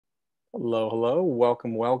Hello, hello,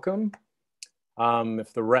 welcome, welcome.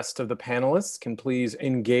 If the rest of the panelists can please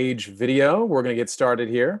engage video, we're going to get started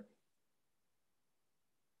here.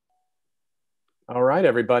 All right,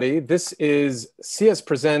 everybody. This is CS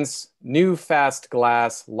Presents New Fast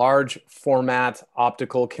Glass Large Format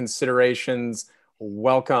Optical Considerations.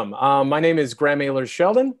 Welcome. My name is Graham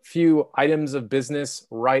Sheldon. Few items of business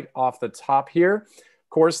right off the top here.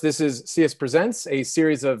 Of course, this is CS Presents, a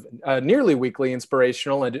series of nearly weekly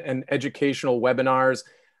inspirational and educational webinars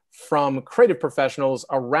from creative professionals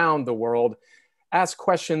around the world. Ask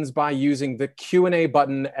questions by using the Q&A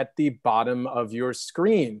button at the bottom of your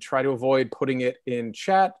screen. Try to avoid putting it in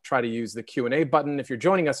chat. Try to use the Q&A button. If you're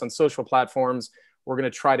joining us on social platforms, we're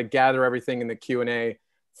going to try to gather everything in the Q&A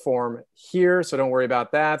form here, so don't worry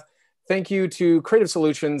about that. Thank you to Creative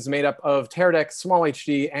Solutions, made up of Teradek Small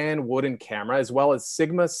HD and Wooden Camera, as well as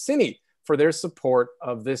Sigma Cine for their support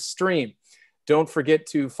of this stream. Don't forget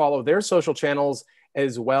to follow their social channels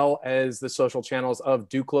as well as the social channels of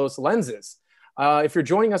Duclos Lenses. If you're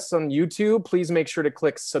joining us on YouTube, please make sure to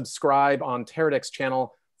click subscribe on Teradek's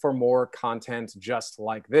channel for more content just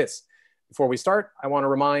like this. Before we start, I want to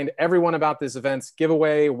remind everyone about this event's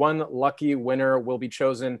giveaway. One lucky winner will be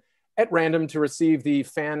chosen at random to receive the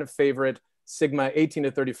fan favorite Sigma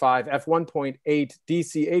 18-35 f1.8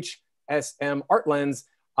 DC HSM art lens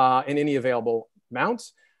in any available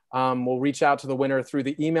mount. We'll reach out to the winner through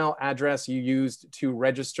the email address you used to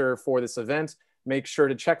register for this event. Make sure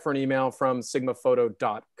to check for an email from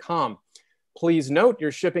sigmaphoto.com. Please note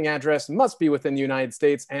your shipping address must be within the United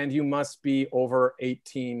States and you must be over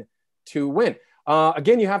 18 to win.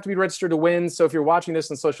 Again, you have to be registered to win. So if you're watching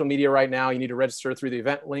this on social media right now, you need to register through the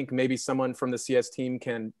event link. Maybe someone from the CS team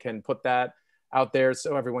can put that out there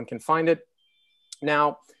so everyone can find it.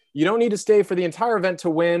 Now, you don't need to stay for the entire event to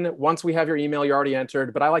win. Once we have your email, you're already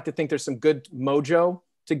entered. But I like to think there's some good mojo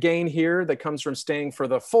to gain here that comes from staying for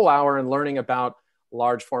the full hour and learning about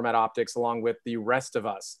large format optics along with the rest of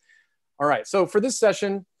us. All right, so for this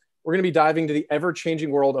session, we're going to be diving into the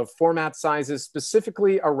ever-changing world of format sizes,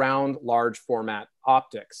 specifically around large format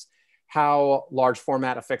optics, how large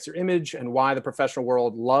format affects your image, and why the professional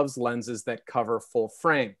world loves lenses that cover full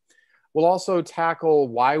frame. We'll also tackle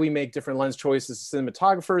why we make different lens choices as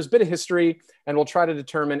cinematographers, a bit of history, and we'll try to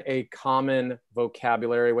determine a common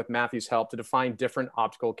vocabulary with Matthew's help to define different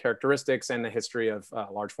optical characteristics and the history of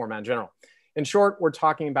large format in general. In short, we're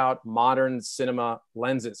talking about modern cinema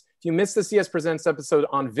lenses. If you missed the CS Presents episode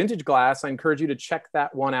on vintage glass, I encourage you to check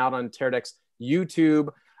that one out on Teradek's YouTube.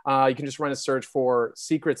 You can just run a search for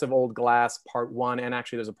Secrets of Old Glass Part 1, and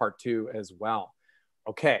actually there's a Part 2 as well.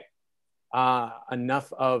 Okay,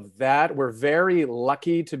 enough of that. We're very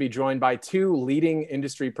lucky to be joined by two leading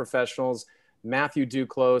industry professionals, Matthew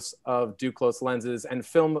Duclos of Duclos Lenses and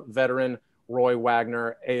film veteran Roy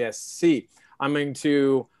Wagner, ASC. I'm going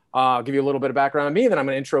to give you a little bit of background on me, then I'm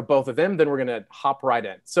going to intro both of them, then we're going to hop right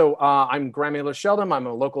in. So I'm Graham Sheldon. I'm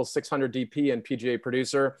a local 600 DP and PGA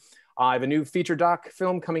producer. I have a new feature doc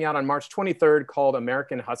film coming out on March 23rd called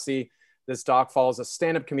American Hussy. This doc follows a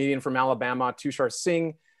stand-up comedian from Alabama, Tushar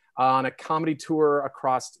Singh, on a comedy tour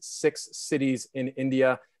across 6 cities in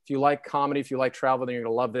India. If you like comedy, if you like travel, then you're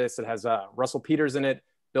going to love this. It has Russell Peters in it,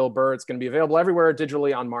 Bill Burr. It's going to be available everywhere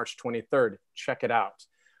digitally on March 23rd. Check it out.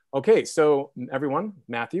 Okay, so everyone,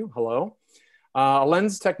 Matthew, hello. A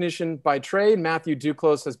lens technician by trade, Matthew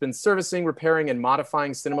Duclos has been servicing, repairing, and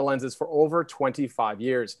modifying cinema lenses for over 25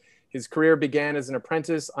 years. His career began as an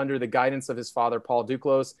apprentice under the guidance of his father, Paul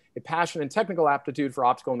Duclos. A passion and technical aptitude for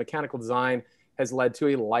optical and mechanical design has led to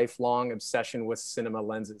a lifelong obsession with cinema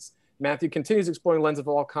lenses. Matthew continues exploring lenses of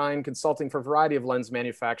all kinds, consulting for a variety of lens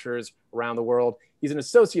manufacturers around the world. He's an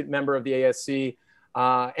associate member of the ASC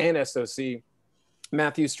and SOC.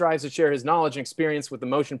 Matthew strives to share his knowledge and experience with the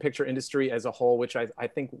motion picture industry as a whole, which I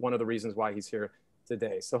think one of the reasons why he's here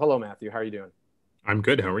today. So hello, Matthew. How are you doing? I'm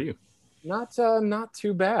good. How are you? Not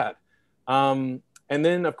too bad. And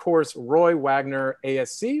then, of course, Roy Wagner,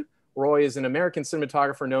 ASC. Roy is an American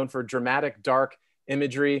cinematographer known for dramatic, dark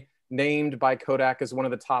imagery, named by Kodak as one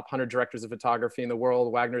of the top 100 directors of photography in the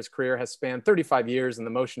world. Wagner's career has spanned 35 years in the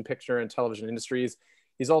motion picture and television industries.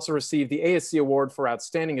 He's also received the ASC Award for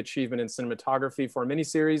Outstanding Achievement in Cinematography for a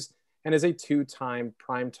miniseries and is a 2-time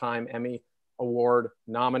Primetime Emmy Award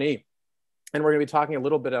nominee. And we're going to be talking a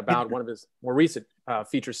little bit about one of his more recent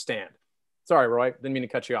features, Stand. Sorry, Roy, didn't mean to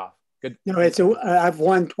cut you off. Good. No, I've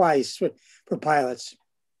won twice for pilots.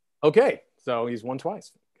 Okay, so he's won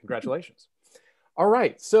twice. Congratulations. All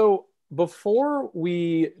right, so before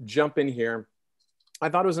we jump in here, I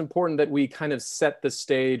thought it was important that we kind of set the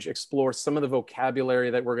stage, explore some of the vocabulary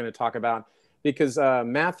that we're going to talk about, because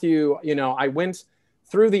Matthew, I went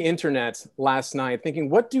through the internet last night thinking,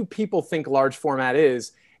 what do people think large format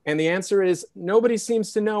is? And the answer is nobody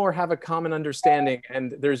seems to know or have a common understanding.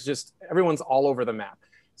 And there's just, everyone's all over the map.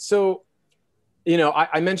 So,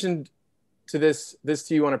 I mentioned this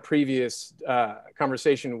to you on a previous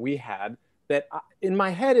conversation we had, that in my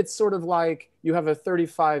head, it's sort of like you have a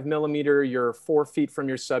 35 millimeter, you're 4 feet from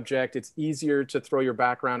your subject. It's easier to throw your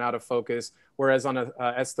background out of focus. Whereas on a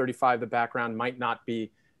S35, the background might not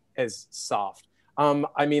be as soft.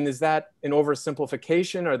 Is that an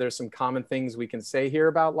oversimplification? Are there some common things we can say here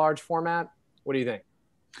about large format? What do you think?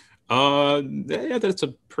 Yeah, that's a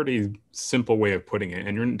pretty simple way of putting it,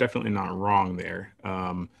 and you're definitely not wrong there.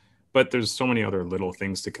 But there's so many other little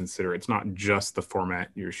things to consider. It's not just the format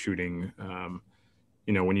you're shooting.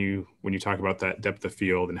 When you talk about that depth of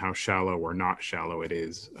field and how shallow or not shallow it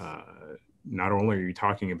is, not only are you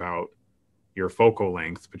talking about your focal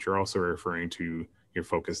length, but you're also referring to your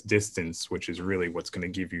focus distance, which is really what's going to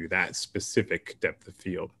give you that specific depth of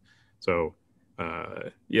field. So,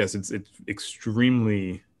 yes, it's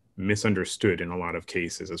extremely misunderstood in a lot of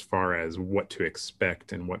cases as far as what to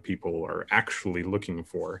expect and what people are actually looking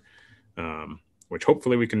for, which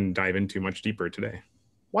hopefully we can dive into much deeper today.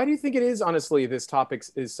 Why do you think it is, honestly, this topic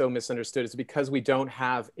is so misunderstood? Is it because we don't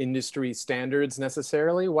have industry standards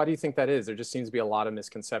necessarily? Why do you think that is? There just seems to be a lot of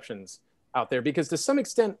misconceptions out there, because to some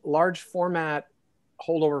extent, large format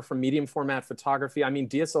holdover from medium format photography.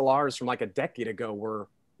 DSLRs from like a decade ago were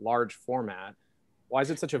large format. Why is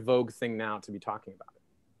it such a vogue thing now to be talking about it?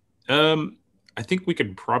 I think we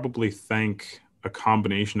could probably thank a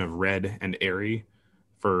combination of Red and Airy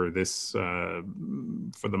for this, for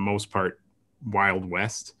the most part, Wild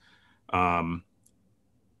West.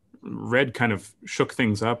 Red kind of shook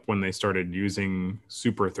things up when they started using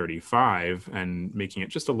Super 35 and making it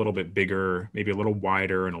just a little bit bigger, maybe a little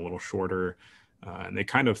wider and a little shorter. And they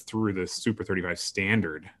kind of threw the Super 35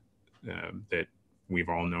 standard that we've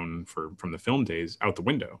all known from the film days out the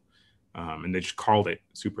window. And they just called it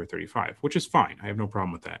Super 35, which is fine. I have no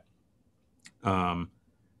problem with that. And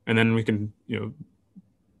then we can,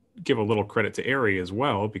 give a little credit to Arri as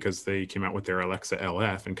well, because they came out with their Alexa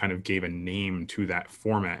LF and kind of gave a name to that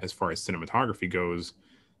format as far as cinematography goes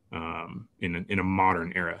in a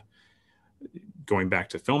modern era. Going back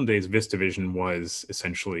to film days, VistaVision was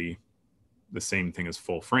essentially the same thing as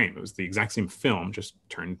full frame. It was the exact same film, just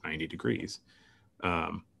turned 90 degrees.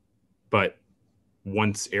 But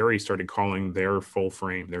once Arri started calling their full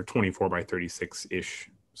frame, their 24 by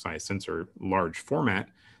 36-ish size sensor large format,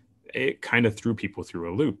 it kind of threw people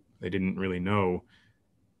through a loop. They didn't really know,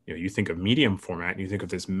 you think of medium format and you think of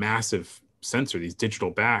this massive sensor, these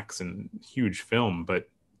digital backs and huge film, but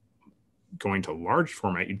going to large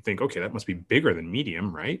format, you'd think, okay, that must be bigger than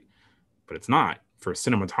medium, right? But it's not. For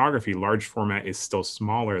cinematography, large format is still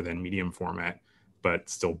smaller than medium format, but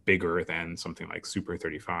still bigger than something like Super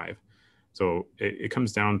 35. So it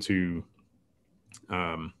comes down to,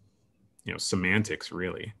 semantics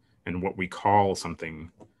really, and what we call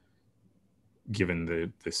something given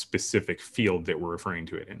the specific field that we're referring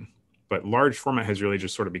to it in. But large format has really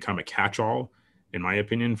just sort of become a catch-all, in my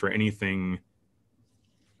opinion, for anything,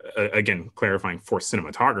 again, clarifying, for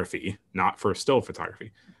cinematography, not for still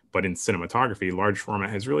photography. But in cinematography, large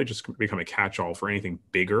format has really just become a catch-all for anything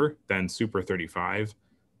bigger than Super 35,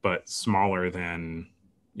 but smaller than,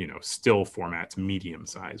 still formats, medium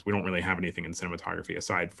size. We don't really have anything in cinematography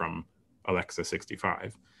aside from Alexa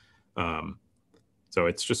 65. So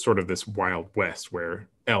it's just sort of this Wild West where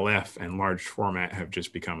LF and large format have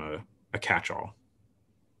just become a catch-all.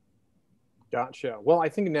 Gotcha. Well, I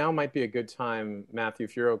think now might be a good time, Matthew,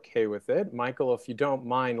 if you're okay with it. Michael, if you don't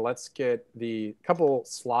mind, let's get the couple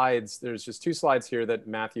slides. There's just 2 slides here that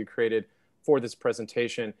Matthew created for this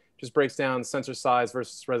presentation. Just breaks down sensor size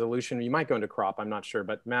versus resolution. You might go into crop, I'm not sure.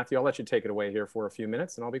 But Matthew, I'll let you take it away here for a few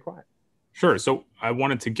minutes and I'll be quiet. Sure. So I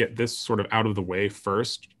wanted to get this sort of out of the way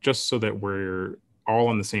first, just so that we're all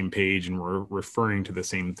on the same page and we're referring to the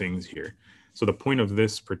same things here. So the point of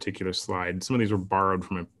this particular slide, some of these were borrowed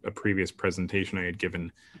from a previous presentation I had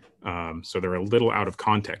given. So they're a little out of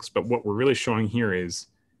context, but what we're really showing here is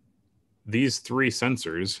these 3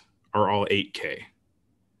 sensors are all 8K.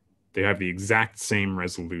 They have the exact same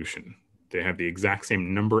resolution. They have the exact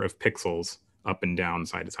same number of pixels up and down,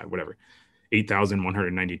 side to side, whatever.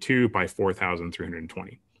 8,192 by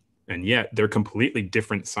 4,320. And yet they're completely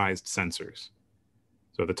different sized sensors.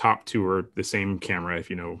 So the top 2 are the same camera, if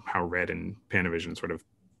you know how Red and Panavision sort of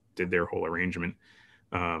did their whole arrangement.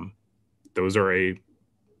 Those are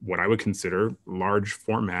what I would consider large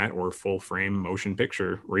format or full frame motion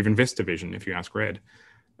picture, or even VistaVision, if you ask Red,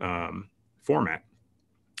 format.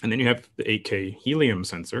 And then you have the 8K helium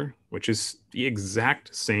sensor, which is the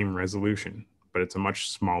exact same resolution, but it's a much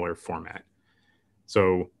smaller format.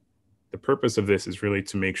 So the purpose of this is really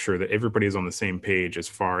to make sure that everybody is on the same page as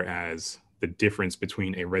far as the difference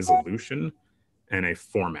between a resolution and a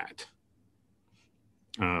format.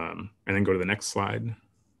 And then go to the next slide.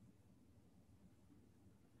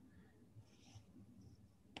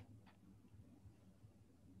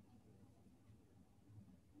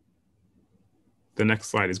 The next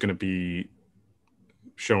slide is going to be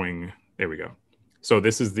showing, there we go. So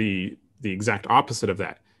this is the exact opposite of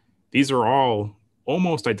that. These are all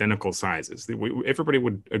almost identical sizes. Everybody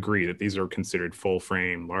would agree that these are considered full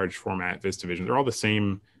frame, large format, VistaVision. They're all the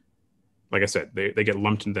same. Like I said, they get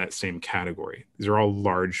lumped into that same category. These are all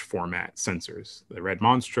large format sensors. The Red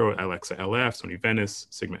Monstro, Alexa LF, Sony Venice,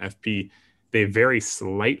 Sigma FP, they vary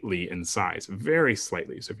slightly in size, very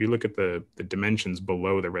slightly. So if you look at the dimensions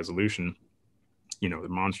below the resolution, you know, the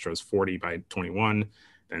Monstro is 40 by 21,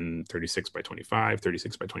 then 36 by 25,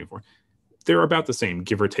 36 by 24. They're about the same,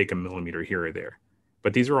 give or take a millimeter here or there.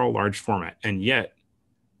 But these are all large format. And yet,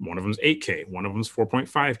 one of them is 8K, one of them is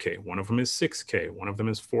 4.5K, one of them is 6K, one of them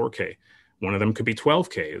is 4K, one of them could be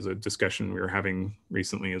 12K, is a discussion we were having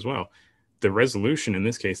recently as well. The resolution in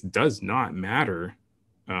this case does not matter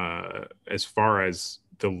as far as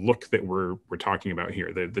the look that we're talking about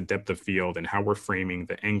here, the depth of field and how we're framing,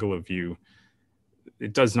 the angle of view.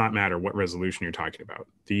 It does not matter what resolution you're talking about.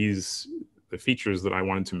 The features that I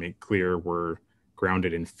wanted to make clear were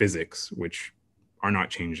grounded in physics, which are not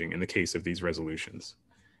changing in the case of these resolutions.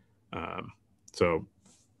 So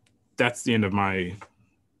that's the end of my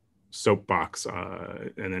soapbox,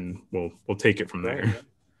 and then we'll take it from there.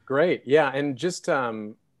 Great. Yeah. And just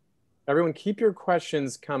everyone, keep your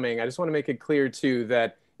questions coming. I just want to make it clear too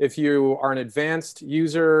that if you are an advanced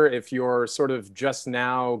user, if you're sort of just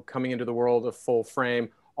now coming into the world of full frame,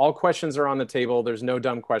 all questions are on the table. There's no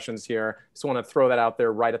dumb questions here. Just want to throw that out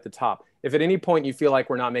there right at the top. If at any point you feel like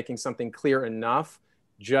we're not making something clear enough,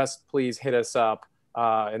 just please hit us up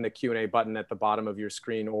in the Q&A button at the bottom of your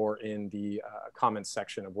screen or in the comments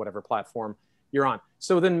section of whatever platform you're on.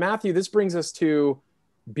 So then, Matthew, this brings us to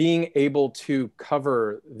being able to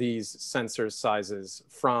cover these sensor sizes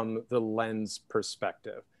from the lens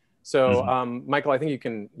perspective. So, Michael, I think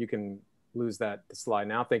you can lose that slide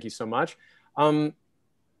now. Thank you so much.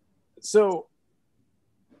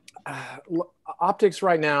 Optics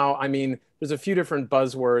right now, I mean, there's a few different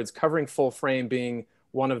buzzwords, covering full frame being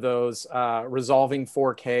one of those, resolving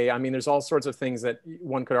 4K. I mean, there's all sorts of things that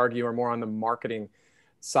one could argue are more on the marketing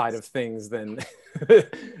side of things than,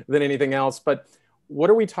 than anything else. But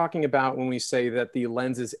what are we talking about when we say that the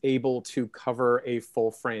lens is able to cover a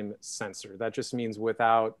full frame sensor? That just means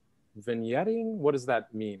without vignetting? What does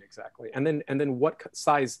that mean exactly? And then what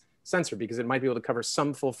size sensor? Because it might be able to cover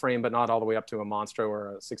some full frame, but not all the way up to a Monstro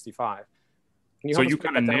or a 65. So you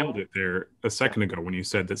kind of nailed it there a second ago when you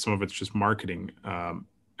said that some of it's just marketing.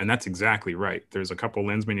 And that's exactly right. There's a couple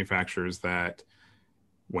lens manufacturers that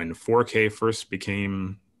when 4K first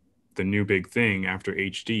became the new big thing after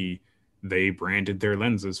HD, they branded their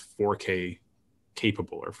lenses 4K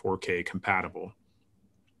capable or 4K compatible,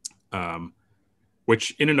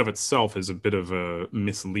 which in and of itself is a bit of a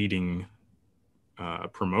misleading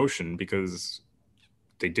promotion because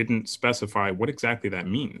they didn't specify what exactly that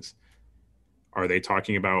means. Are they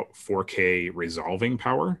talking about 4K resolving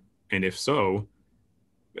power? And if so,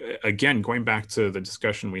 again, going back to the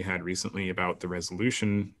discussion we had recently about the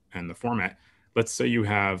resolution and the format, let's say you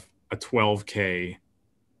have a 12K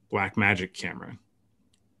Blackmagic camera.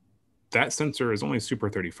 That sensor is only Super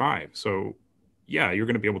 35. So yeah, you're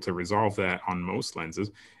going to be able to resolve that on most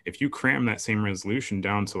lenses. If you cram that same resolution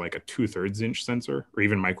down to like a 2/3 inch sensor or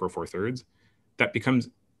even micro 4/3, that becomes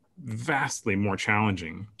vastly more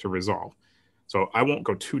challenging to resolve. So I won't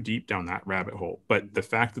go too deep down that rabbit hole, but the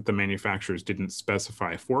fact that the manufacturers didn't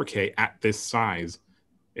specify 4K at this size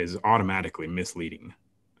is automatically misleading.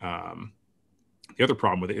 The other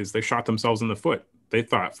problem with it is they shot themselves in the foot. They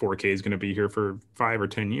thought 4K is going to be here for 5 or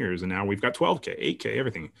 10 years, and now we've got 12K, 8K,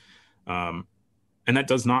 everything. And that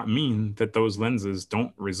does not mean that those lenses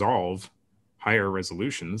don't resolve higher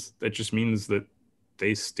resolutions. That just means that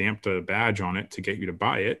they stamped a badge on it to get you to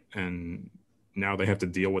buy it, and now they have to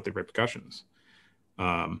deal with the repercussions.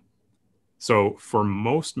 So for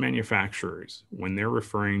most manufacturers, when they're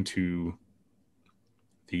referring to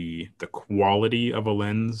the quality of a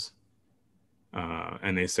lens,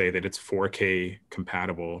 and they say that it's 4K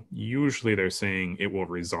compatible, usually they're saying it will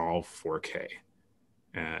resolve 4K.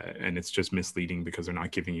 And it's just misleading because they're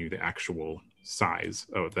not giving you the actual size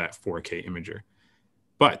of that 4K imager.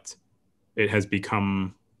 But it has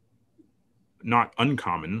become not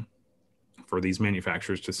uncommon for these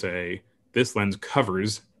manufacturers to say this lens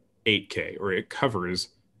covers 8K or it covers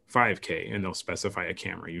 5K, and they'll specify a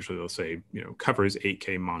camera. Usually they'll say, covers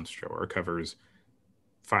 8K Monstro or covers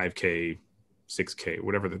 5K, 6K,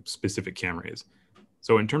 whatever the specific camera is.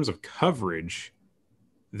 So in terms of coverage,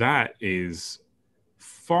 that is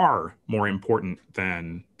far more important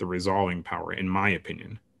than the resolving power, in my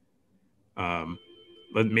opinion.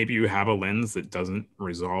 Maybe you have a lens that doesn't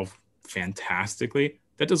resolve fantastically.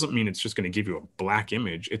 That doesn't mean it's just going to give you a black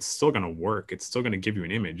image. It's still going to work. It's still going to give you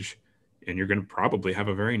an image, and you're going to probably have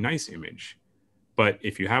a very nice image. But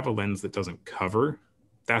if you have a lens that doesn't cover,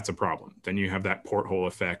 that's a problem. Then you have that porthole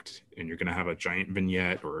effect, and you're going to have a giant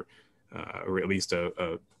vignette or at least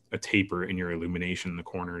a taper in your illumination in the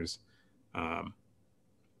corners.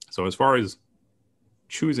 So as far as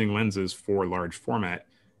choosing lenses for large format,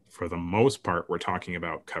 for the most part, we're talking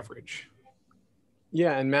about coverage.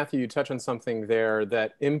 Yeah, and Matthew, you touch on something there,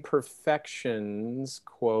 that imperfections,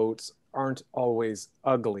 quotes, aren't always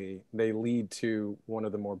ugly. They lead to one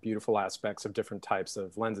of the more beautiful aspects of different types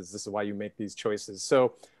of lenses. This is why you make these choices.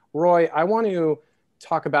 So, Roy, I want to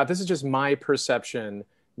talk about, this is just my perception,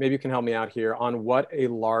 maybe you can help me out here, on what a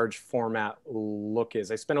large format look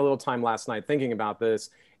is. I spent a little time last night thinking about this.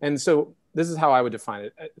 And so this is how I would define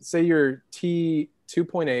it. Say your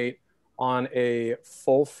T2.8 on a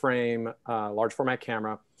full frame large format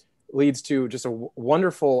camera leads to just a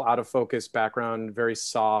wonderful out of focus background, very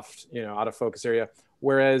soft, out of focus area.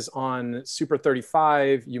 Whereas on Super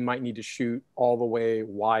 35, you might need to shoot all the way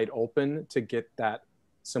wide open to get that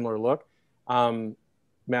similar look.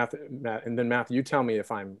 Matthew, you tell me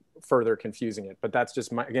if I'm further confusing it, but that's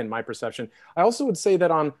just my perception. I also would say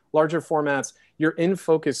that on larger formats, your in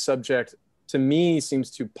focus subject to me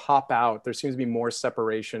seems to pop out. There seems to be more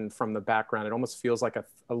separation from the background. It almost feels like a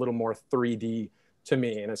little more 3D to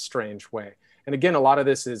me in a strange way. And again, a lot of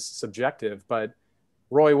this is subjective, but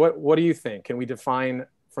Roy, what do you think? Can we define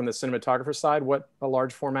from the cinematographer side what a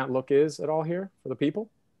large format look is at all here for the people?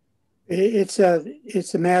 It's a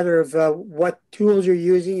matter of what tools you're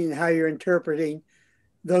using and how you're interpreting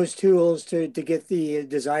those tools to get the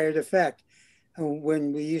desired effect.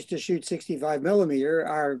 When we used to shoot 65 millimeter,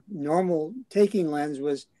 our normal taking lens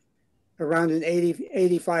was around an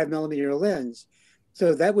 85 millimeter lens.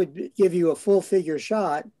 So that would give you a full figure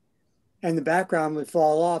shot, and the background would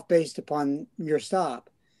fall off based upon your stop.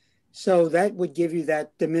 So that would give you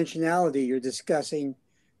that dimensionality you're discussing,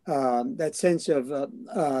 that sense of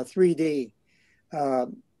 3D.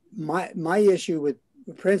 My issue with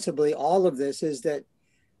principally all of this is that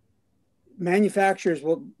manufacturers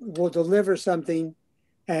will deliver something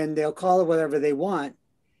and they'll call it whatever they want.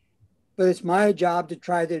 But it's my job to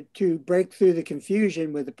try to break through the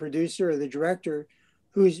confusion with the producer or the director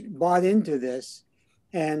who's bought into this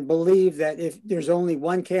and believe that if there's only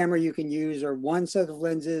one camera you can use or one set of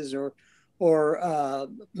lenses or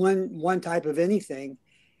one type of anything.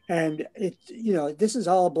 And this is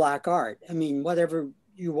all black art. I mean, whatever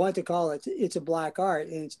you want to call it, it's a black art,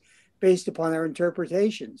 and it's based upon our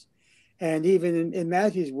interpretations. And even in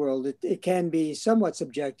Matthew's world, it can be somewhat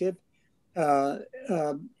subjective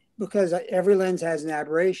because every lens has an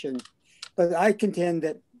aberration. But I contend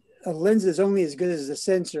that a lens is only as good as the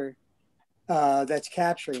sensor that's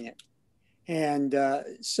capturing it. And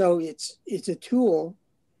so it's a tool,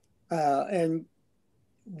 and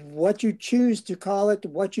what you choose to call it,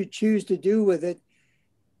 what you choose to do with it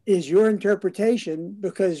is your interpretation,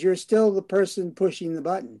 because you're still the person pushing the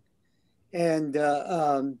button. And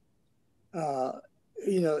the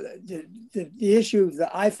issue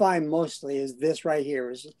that I find mostly is this right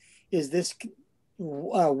here, is this,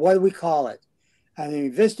 what do we call it? I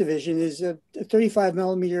mean, VistaVision is a 35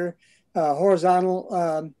 millimeter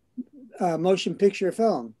horizontal motion picture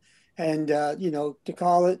film. And, to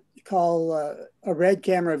call a red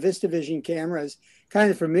camera a VistaVision camera is kind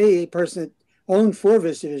of, for me, a person that owned 4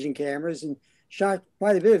 VistaVision cameras and shot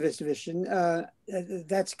quite a bit of VistaVision,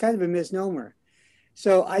 that's kind of a misnomer.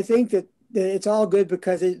 So I think that it's all good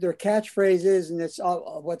because they're catchphrases, and it's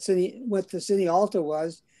all what the Cine Alta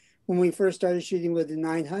was when we first started shooting with the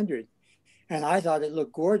 900. And I thought it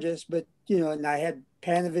looked gorgeous, but, and I had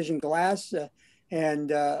Panavision glass and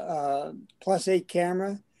 +8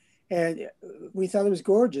 camera, and we thought it was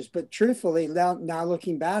gorgeous. But truthfully, now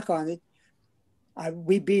looking back on it,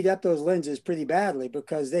 we beat up those lenses pretty badly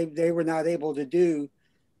because they were not able to do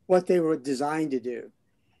what they were designed to do.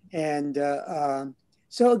 And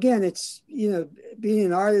so again, it's, being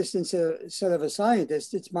an artist instead of a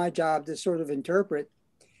scientist, it's my job to sort of interpret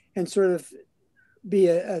and sort of be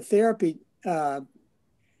a therapy to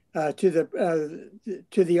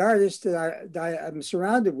the artist that I'm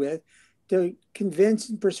surrounded with, to convince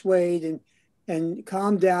and persuade and and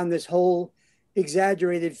calm down this whole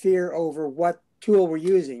exaggerated fear over what tool we're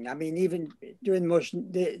using. I mean, even during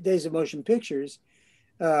the days of motion pictures,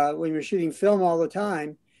 when we're shooting film all the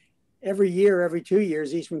time, every year, every 2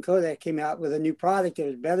 years, Eastman Kodak came out with a new product that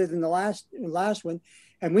was better than the last one,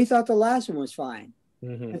 and we thought the last one was fine.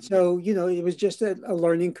 Mm-hmm. And so, you know, it was just a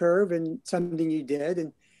learning curve and something you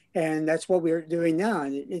did, and that's what we're doing now.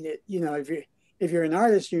 And you know, if you're an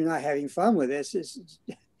artist, you're not having fun with this.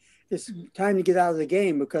 It's time to get out of the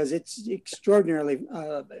game, because it's extraordinarily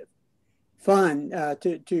fun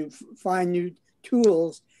to find new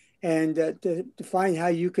tools and to find how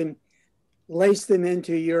you can lace them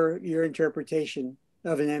into your interpretation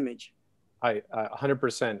of an image. I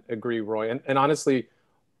 100% agree, Roy. And honestly,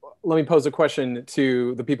 let me pose a question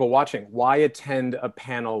to the people watching. Why attend a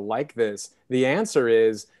panel like this? The answer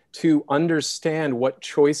is to understand what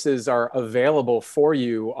choices are available for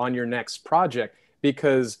you on your next project.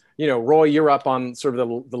 Because, you know, Roy, you're up on sort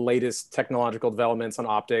of the latest technological developments on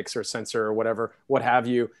optics or sensor or whatever, what have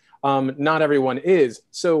you. Not everyone is.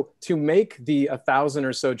 So to make the 1,000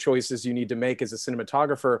 or so choices you need to make as a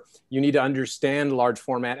cinematographer, you need to understand large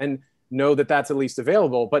format and know that that's at least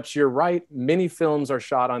available. But you're right, many films are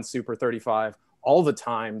shot on Super 35 all the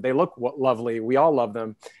time. They look lovely. We all love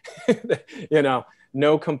them. You know,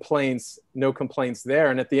 no complaints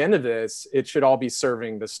there. And at the end of this, it should all be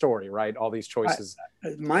serving the story, right? All these choices.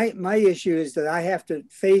 My issue is that I have to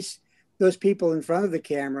face those people in front of the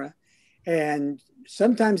camera, and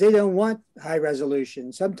sometimes they don't want high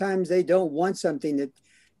resolution. Sometimes they don't want something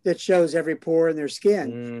that shows every pore in their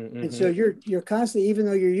skin. Mm-hmm. And so you're constantly, even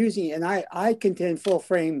though you're using, and I contend full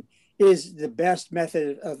frame is the best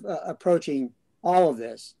method of approaching all of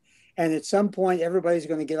this. And at some point, everybody's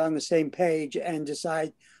going to get on the same page and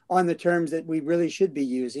decide on the terms that we really should be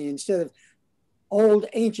using instead of old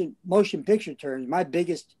ancient motion picture terms. My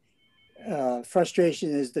biggest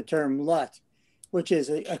frustration is the term LUT, which is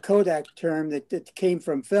a Kodak term that came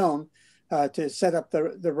from film to set up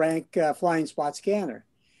the rank flying spot scanner.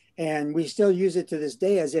 And we still use it to this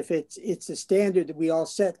day as if it's a standard that we all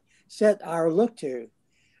set our look to.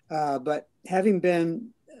 But having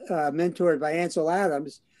been mentored by Ansel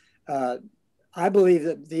Adams, I believe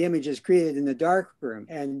that the image is created in the dark room,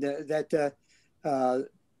 and that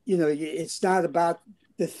you know, it's not about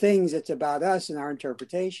the things, it's about us and our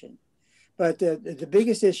interpretation. But the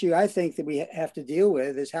biggest issue I think that we have to deal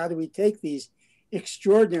with is how do we take these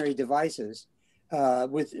extraordinary devices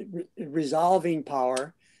with resolving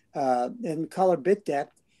power and color bit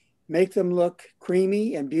depth, make them look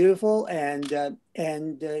creamy and beautiful, and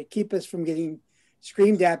keep us from getting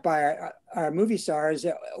screamed at by our movie stars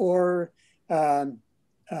or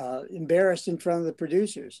embarrassed in front of the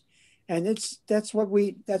producers. And that's what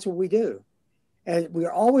we do. And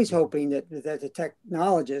we're always hoping that the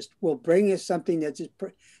technologist will bring us something that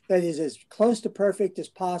is as close to perfect as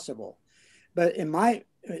possible. But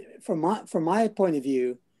from my point of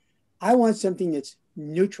view, I want something that's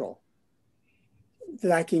neutral,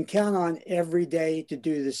 that I can count on every day to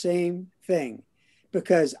do the same thing,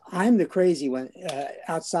 because I'm the crazy one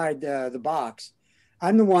outside the box.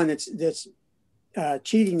 I'm the one that's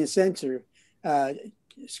cheating the sensor,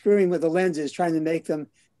 screwing with the lenses, trying to make them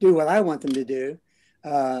do what I want them to do.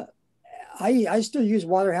 I still use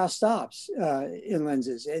Waterhouse stops in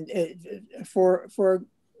lenses, and for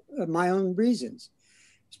my own reasons.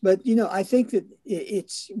 But you know, I think that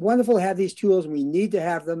it's wonderful to have these tools, and we need to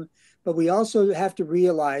have them. But we also have to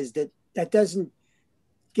realize that that doesn't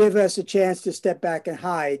give us a chance to step back and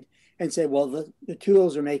hide and say, well, the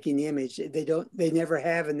tools are making the image. They never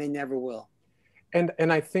have, and they never will.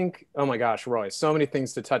 And I think, oh my gosh, Roy, so many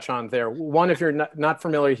things to touch on there. One, if you're not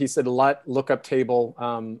familiar, he said LUT, lookup table.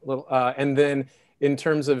 And then in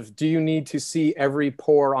terms of, do you need to see every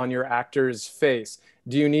pore on your actor's face?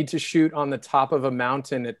 Do you need to shoot on the top of a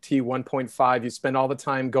mountain at T1.5? You spend all the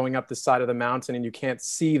time going up the side of the mountain and you can't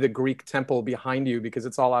see the Greek temple behind you because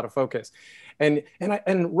it's all out of focus. And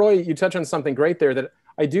Roy, you touch on something great there, that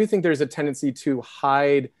I do think there's a tendency to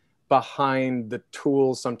hide behind the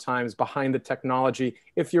tools sometimes, behind the technology,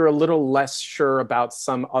 if you're a little less sure about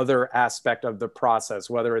some other aspect of the process,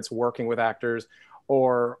 whether it's working with actors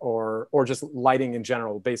or just lighting in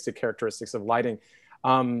general, basic characteristics of lighting.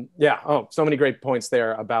 So many great points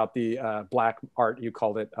there about the black art, you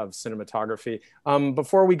called it, of cinematography.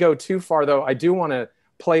 Before we go too far though, I do want to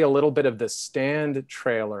play a little bit of the Stand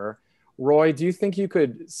trailer. Roy, do you think you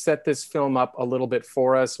could set this film up a little bit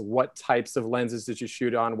for us? What types of lenses did you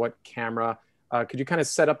shoot on? What camera? Could you kind of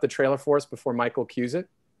set up the trailer for us before Michael cues it?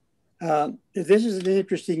 This is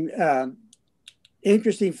an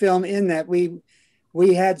interesting film in that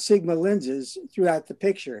we had Sigma lenses throughout the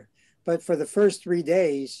picture, but for the first 3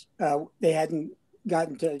 days, they hadn't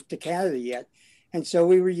gotten to Canada yet. And so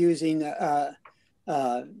we were using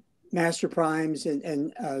master primes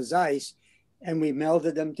and Zeiss, and we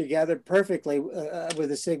melded them together perfectly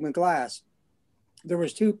with a Sigma glass. There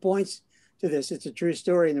was 2 points to this. It's a true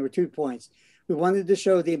story, and there were 2 points. We wanted to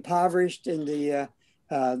show the impoverished and the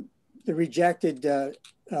rejected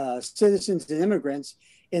citizens and immigrants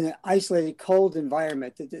in an isolated, cold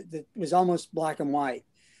environment that was almost black and white.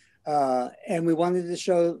 And we wanted to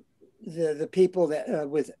show the people that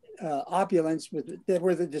with opulence, that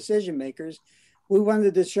were the decision makers. We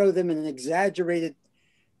wanted to show them in an exaggerated,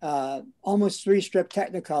 almost 3-strip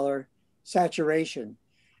Technicolor saturation.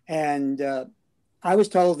 And I was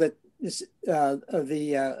told that this,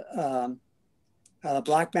 the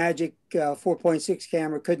Blackmagic 4.6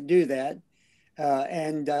 camera couldn't do that.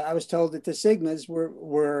 And I was told that the Sigmas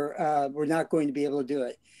were not going to be able to do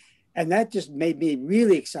it. And that just made me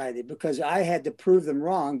really excited, because I had to prove them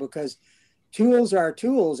wrong, because tools are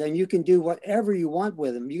tools and you can do whatever you want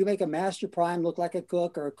with them. You can make a master prime look like a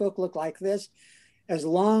cook, or a cook look like this, as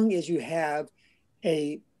long as you have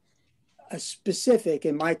a specific,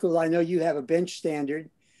 and Michael, I know you have a bench standard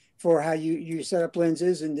for how you set up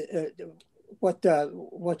lenses and what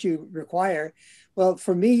you require. Well,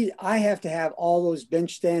 for me, I have to have all those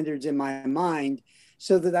bench standards in my mind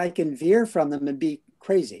so that I can veer from them and be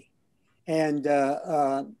crazy. And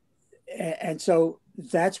so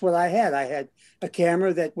that's what I had. I had a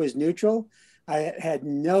camera that was neutral. I had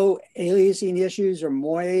no aliasing issues or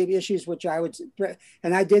moire issues, which I would,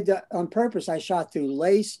 and I did that on purpose. I shot through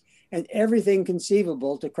lace and everything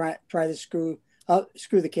conceivable to try to screw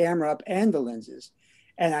the camera up and the lenses.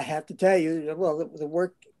 And I have to tell you, well, the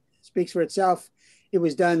work speaks for itself. It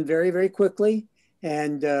was done very, very quickly,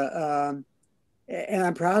 and I'm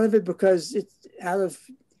proud of it, because it's out of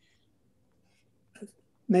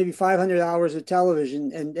maybe 500 hours of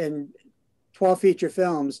television and 12 feature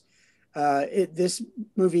films. This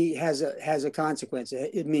movie has a consequence.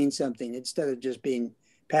 It means something instead of just being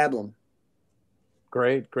pablum.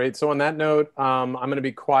 Great, great. So on that note, I'm going to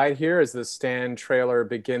be quiet here as the Stan trailer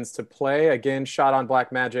begins to play. Again, shot on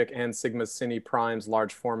Blackmagic and Sigma Cine Prime's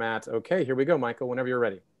large format. Okay, here we go, Michael, whenever you're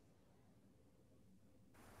ready.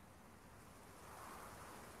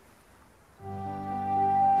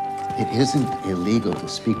 It isn't illegal to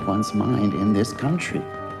speak one's mind in this country.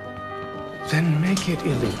 Then make it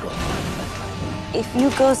illegal. If you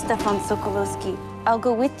go, Stefan Sokolowski, I'll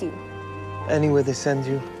go with you. Anywhere they send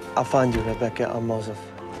you, I'll find you, Rebecca Almozov.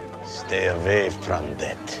 Stay away from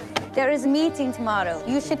that. There is a meeting tomorrow.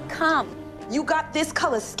 You should come. You got this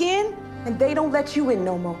color skin, and they don't let you in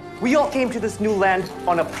no more. We all came to this new land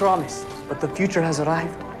on a promise, but the future has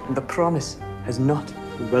arrived, and the promise has not.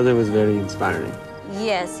 Your brother was very inspiring.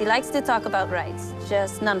 Yes, he likes to talk about rights,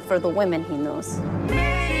 just none for the women he knows.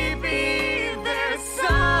 Maybe there's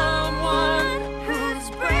someone who's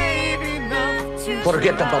brave enough to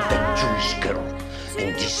Forget about that Jewish girl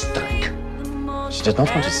in this strike. She does not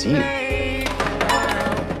want to see you.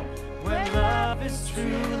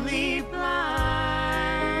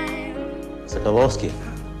 Sokolowski,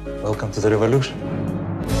 welcome to the revolution.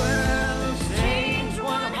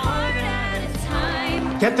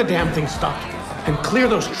 Get the damn thing stopped and clear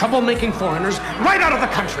those troublemaking foreigners right out of the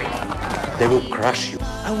country. They will crush you.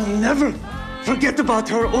 I will never forget about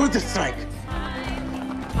her or the strike.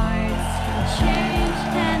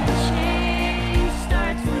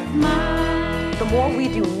 The more we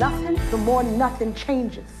do nothing, the more nothing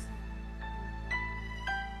changes.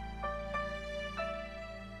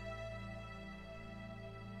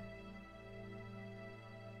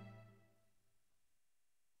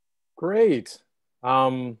 Great.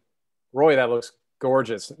 Roy, that looks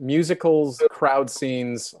gorgeous. Musicals, crowd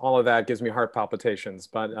scenes, all of that gives me heart palpitations,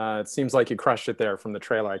 but it seems like you crushed it there from the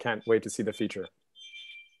trailer. I can't wait to see the feature.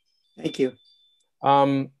 Thank you.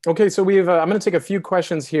 Okay, so I'm going to take a few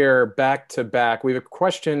questions here back to back. We have a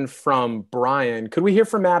question from Brian. Could we hear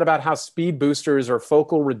from Matt about how speed boosters or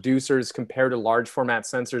focal reducers compare to large format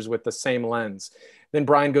sensors with the same lens? Then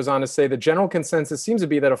Brian goes on to say, the general consensus seems to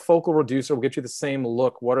be that a focal reducer will get you the same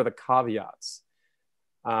look. What are the caveats?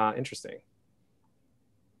 Interesting.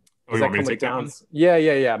 Oh, you want me to take that one?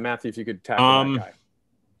 Yeah. Matthew, if you could tackle that guy.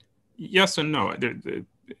 Yes and no. The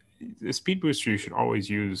speed booster you should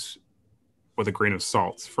always use with a grain of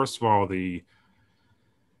salt. First of all, the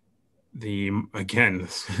again,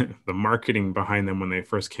 the marketing behind them when they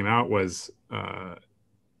first came out was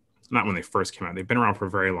not when they first came out. They've been around for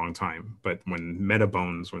a very long time. But when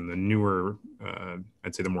Metabones, when the newer,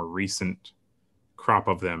 I'd say the more recent crop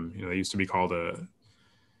of them, they used to be called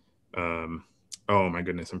oh my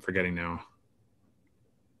goodness, I'm forgetting now.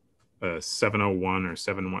 a 701 or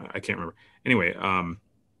 71, I can't remember. Anyway,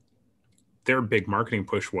 their big marketing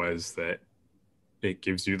push was that it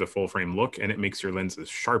gives you the full frame look and it makes your lenses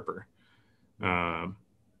sharper. That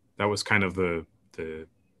was kind of the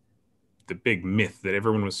big myth that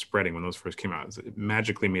everyone was spreading when those first came out. Is it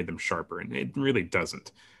magically made them sharper, and it really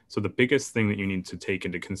doesn't. So the biggest thing that you need to take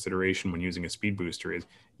into consideration when using a speed booster is,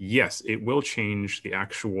 yes, it will change the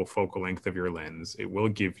actual focal length of your lens. It will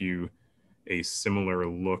give you a similar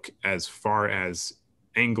look as far as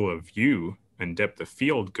angle of view and depth of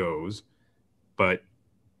field goes, but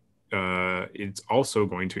it's also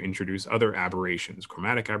going to introduce other aberrations,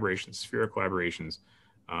 chromatic aberrations, spherical aberrations.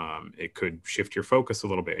 It could shift your focus a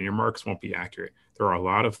little bit and your marks won't be accurate. There are a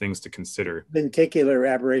lot of things to consider. Lenticular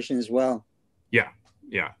aberration as well. Yeah.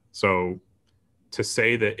 So to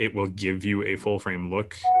say that it will give you a full frame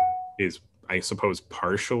look is, I suppose,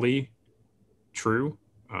 partially true,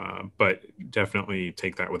 but definitely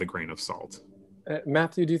take that with a grain of salt.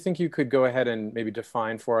 Matthew, do you think you could go ahead and maybe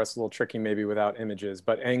define for us, a little tricky maybe without images,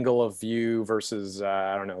 but angle of view versus,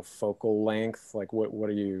 I don't know, focal length? Like what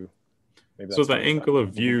are you... So the angle of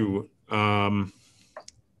view, I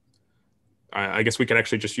guess we could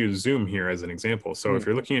actually just use zoom here as an example. So if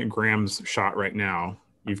you're looking at Graham's shot right now,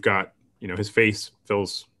 you've got, his face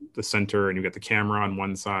fills the center and you've got the camera on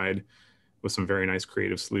one side with some very nice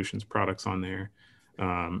Creative Solutions products on there.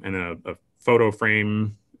 And then a photo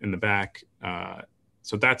frame in the back.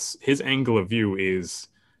 So that's his angle of view is,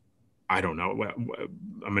 I don't know,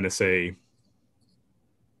 I'm going to say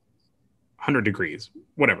 100 degrees,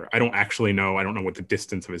 whatever. I don't actually know. I don't know what the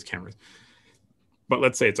distance of his camera is. But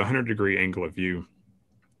let's say it's a 100-degree angle of view.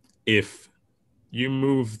 If you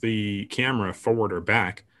move the camera forward or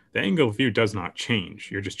back, the angle of view does not change.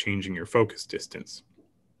 You're just changing your focus distance.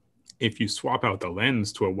 If you swap out the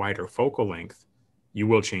lens to a wider focal length, you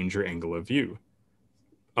will change your angle of view,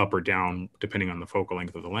 up or down, depending on the focal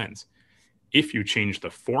length of the lens. If you change the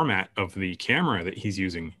format of the camera that he's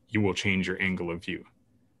using, you will change your angle of view.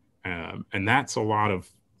 And that's a lot of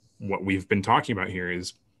what we've been talking about here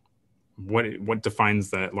is what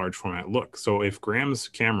defines that large format look. So if Graham's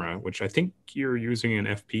camera, which I think you're using an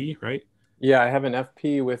FP, right? Yeah, I have an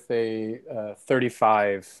FP with a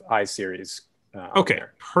 35 I series. Okay,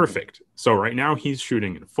 perfect. So right now he's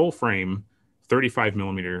shooting in full frame, 35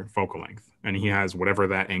 millimeter focal length, and he has whatever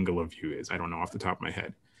that angle of view is. I don't know off the top of my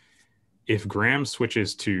head. If Graham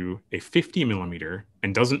switches to a 50 millimeter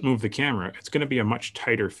and doesn't move the camera, it's going to be a much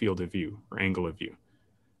tighter field of view or angle of view.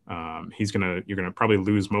 You're going to probably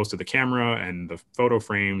lose most of the camera and the photo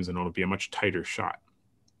frames, and it'll be a much tighter shot.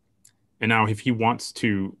 And now if he wants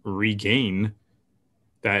to regain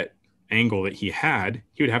that angle that he had,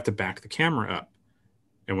 he would have to back the camera up.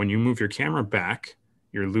 And when you move your camera back,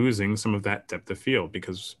 you're losing some of that depth of field,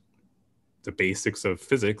 because the basics of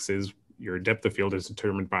physics is your depth of field is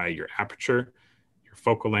determined by your aperture, your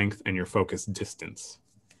focal length, and your focus distance.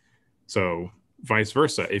 So vice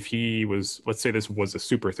versa, if he was, let's say this was a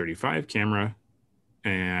Super 35 camera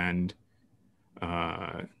and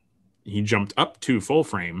he jumped up to full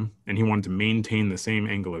frame and he wanted to maintain the same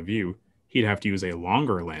angle of view, he'd have to use a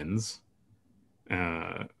longer lens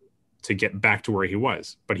to get back to where he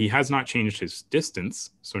was. But he has not changed his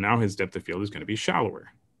distance, so now his depth of field is going to be shallower.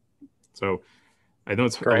 So I know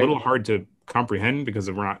it's a little hard to comprehend because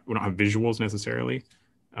we don't have visuals necessarily.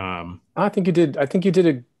 I think you did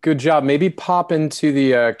a good job. Maybe pop into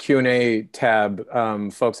the Q&A tab,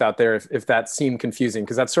 folks out there, if that seemed confusing,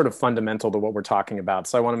 because that's sort of fundamental to what we're talking about.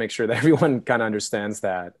 So I want to make sure that everyone kind of understands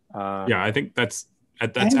that. Yeah, I think that's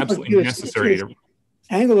absolutely necessary.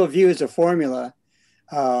 Angle of view is a formula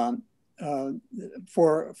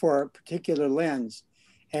for a particular lens,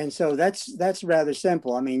 and so that's rather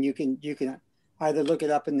simple. I mean, you can either look it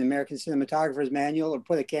up in the American Cinematographer's Manual or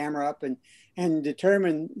put a camera up and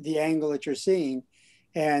determine the angle that you're seeing.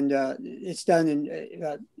 And it's done in,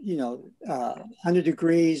 100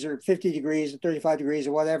 degrees or 50 degrees or 35 degrees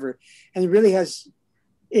or whatever. And it really has,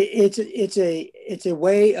 it's a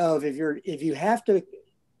way of, if you have to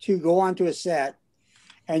go onto a set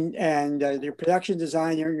and your production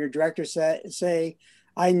designer and your director say,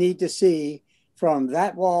 I need to see from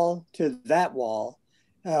that wall to that wall,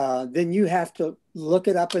 then you have to look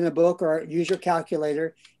it up in a book or use your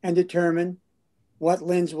calculator and determine what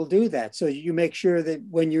lens will do that. So you make sure that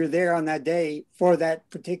when you're there on that day for that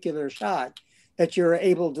particular shot, that you're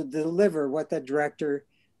able to deliver what that director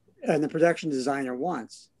and the production designer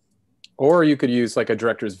wants. Or you could use like a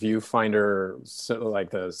director's viewfinder, so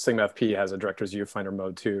like the Sigma FP has a director's viewfinder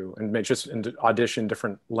mode too, and audition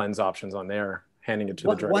different lens options on there, handing it to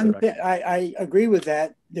the director. I agree with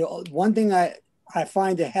that. The one thing I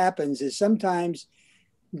find that happens is sometimes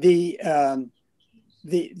the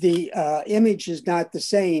image is not the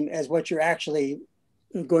same as what you're actually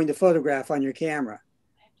going to photograph on your camera.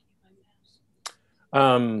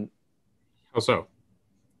 How so?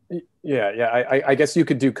 Yeah. I guess you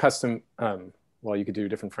could do custom. Well, you could do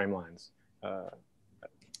different frame lines.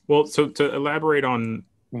 Well, so to elaborate on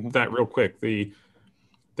that real quick, the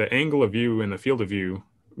angle of view and the field of view,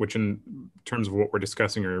 which in terms of what we're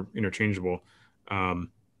discussing are interchangeable,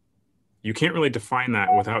 you can't really define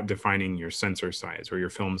that without defining your sensor size or your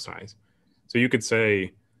film size. So you could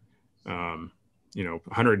say,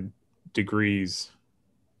 100 degrees,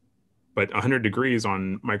 but 100 degrees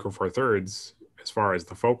on micro four thirds, as far as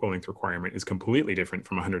the focal length requirement, is completely different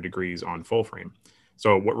from 100 degrees on full frame.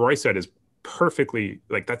 So what Roy said is perfectly,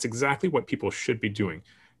 like, that's exactly what people should be doing.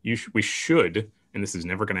 We should, and this is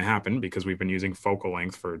never going to happen because we've been using focal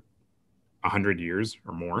length for 100 years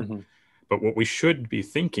or more. But what we should be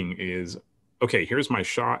thinking is, okay, here's my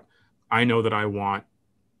shot. I know that I want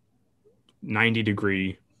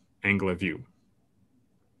 90-degree angle of view.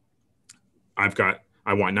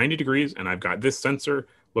 I want 90 degrees and I've got this sensor.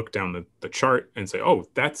 Look down the chart and say, oh,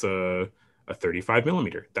 that's a 35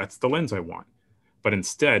 millimeter. That's the lens I want. But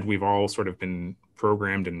instead, we've all sort of been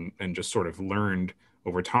programmed and just sort of learned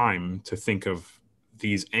over time to think of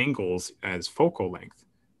these angles as focal length.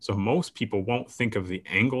 So most people won't think of the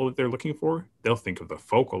angle that they're looking for. They'll think of the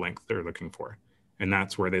focal length they're looking for. And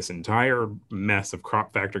that's where this entire mess of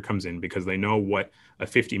crop factor comes in, because they know what a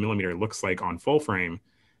 50 millimeter looks like on full frame,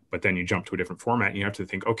 but then you jump to a different format and you have to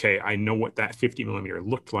think, okay, I know what that 50 millimeter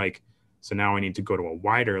looked like. So now I need to go to a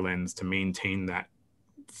wider lens to maintain that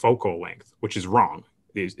focal length, which is wrong.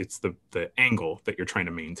 It's the angle that you're trying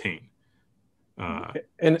to maintain.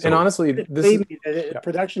 And honestly,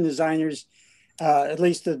 production designers, at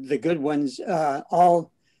least the good ones,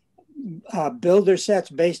 all build their sets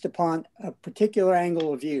based upon a particular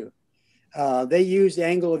angle of view. They use the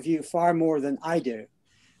angle of view far more than I do,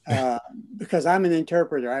 because I'm an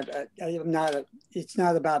interpreter. I'm not. It's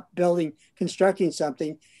not about constructing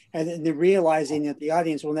something, and then realizing that the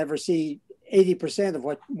audience will never see 80% of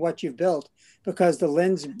what you've built because the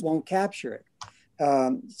lens won't capture it.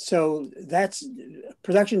 So that's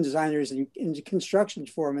production designers and construction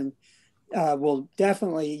foremen will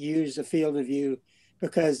definitely use the field of view,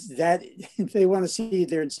 because that if they want to see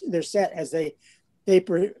their set as they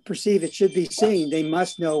perceive it should be seen, they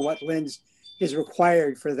must know what lens is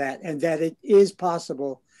required for that, and that it is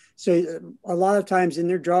possible. So a lot of times in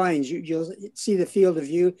their drawings, you'll see the field of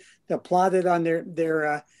view. They'll plot it on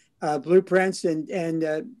their blueprints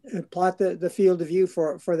and plot the field of view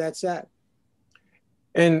for that set.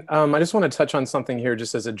 And I just want to touch on something here,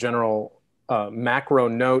 just as a general macro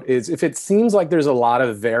note, is if it seems like there's a lot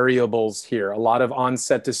of variables here, a lot of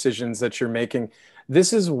on-set decisions that you're making,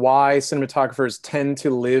 this is why cinematographers tend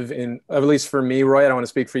to live in, at least for me, Roy, I don't want to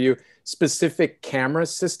speak for you, specific camera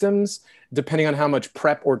systems. Depending on how much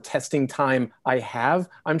prep or testing time I have,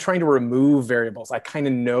 I'm trying to remove variables. I kind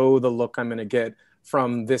of know the look I'm going to get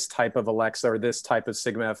from this type of Alexa or this type of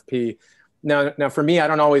Sigma FP. Now for me, I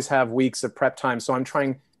don't always have weeks of prep time, so I'm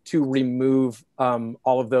trying to remove all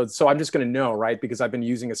of those. So I'm just going to know, right? Because I've been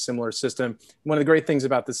using a similar system. One of the great things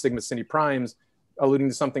about the Sigma Cine Primes, alluding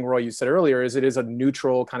to something, Roy, you said earlier, is it is a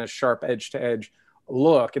neutral kind of sharp edge-to-edge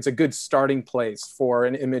look. It's a good starting place for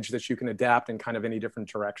an image that you can adapt in kind of any different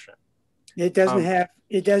direction. It doesn't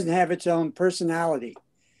have its own personality.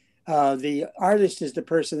 The artist is the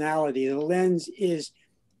personality. The lens is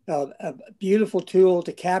a beautiful tool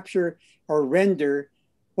to capture or render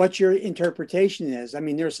what your interpretation is. I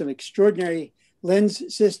mean, there's some extraordinary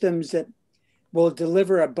lens systems that will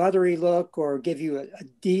deliver a buttery look or give you a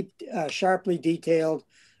deep, sharply detailed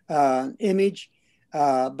image.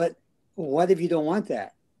 But what if you don't want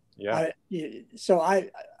that? Yeah. So I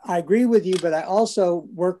agree with you, but I also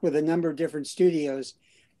work with a number of different studios,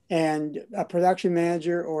 and a production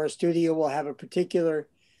manager or a studio will have a particular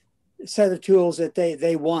set of tools that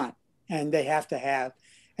they want and they have to have.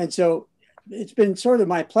 And so it's been sort of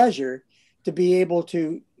my pleasure to be able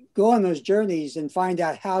to go on those journeys and find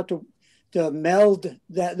out how to meld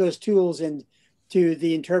those tools into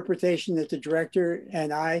the interpretation that the director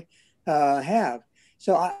and I have.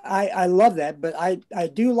 So I love that, but I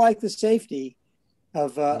do like the safety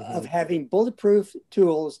of having bulletproof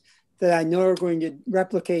tools that I know are going to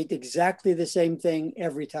replicate exactly the same thing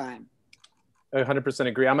every time. I 100%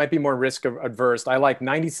 agree. I might be more risk adverse. I like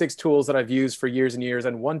 96 tools that I've used for years and years,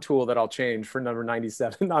 and one tool that I'll change for number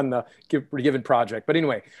 97 on the given project. But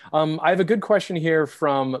anyway, I have a good question here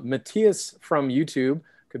from Matthias from YouTube,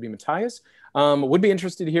 could be Matthias. Would be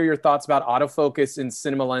interested to hear your thoughts about autofocus in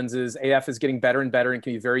cinema lenses. AF is getting better and better and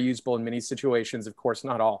can be very useful in many situations. Of course,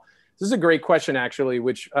 not all. This is a great question, actually,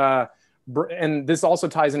 which, and this also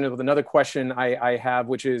ties into with another question I have,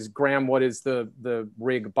 which is, Graham, what is the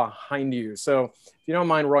rig behind you? So if you don't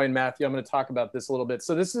mind, Roy and Matthew, I'm going to talk about this a little bit.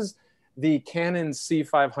 So this is the Canon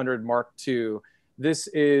C500 Mark II. This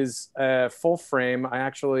is a full frame. So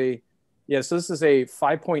this is a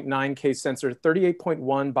 5.9K sensor,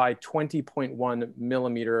 38.1 by 20.1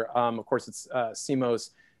 millimeter. Of course, it's a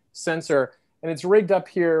CMOS sensor. And it's rigged up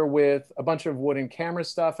here with a bunch of wooden camera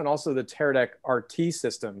stuff and also the Teradek RT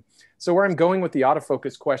system. So where I'm going with the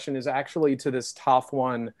autofocus question is actually to this TOF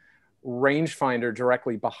 1 rangefinder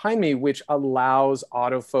directly behind me, which allows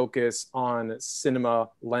autofocus on cinema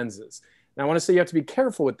lenses. Now I want to say you have to be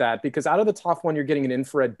careful with that, because out of the TOF 1, you're getting an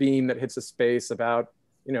infrared beam that hits a space about,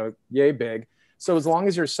 yay big. So as long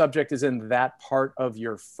as your subject is in that part of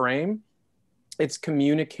your frame, it's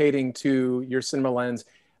communicating to your cinema lens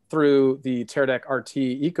through the Teradek RT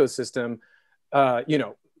ecosystem.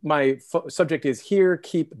 My subject is here,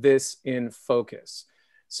 keep this in focus.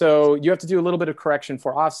 So you have to do a little bit of correction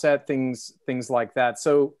for offset, things like that.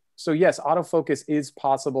 So yes, autofocus is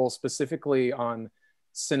possible specifically on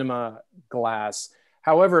cinema glass.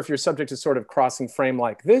 However, if your subject is sort of crossing frame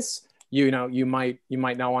like this, you might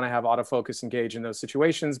not want to have autofocus engage in those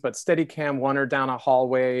situations, but Steadicam, one or down a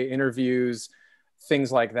hallway, interviews,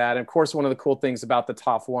 things like that. And of course, one of the cool things about the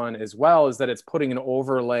TOF 1 as well is that it's putting an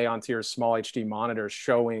overlay onto your small HD monitor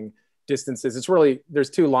showing distances. It's really,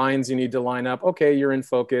 there's two lines you need to line up. Okay, you're in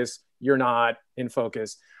focus, you're not in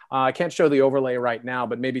focus. I can't show the overlay right now,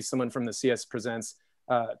 but maybe someone from the CS Presents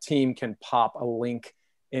team can pop a link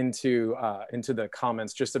into the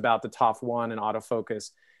comments just about the TOF 1 and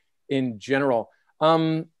autofocus in general.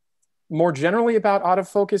 More generally about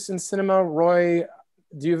autofocus in cinema, Roy,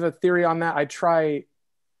 do you have a theory on that? I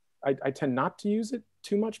tend not to use it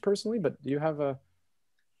too much personally, but do you have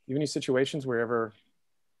any situations where you ever?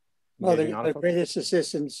 Well, the greatest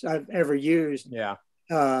assistants I've ever used. Yeah.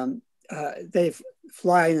 They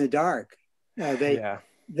fly in the dark.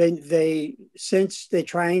 They sense, they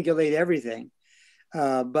triangulate everything,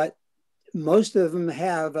 but most of them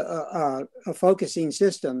have a focusing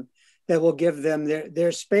system that will give them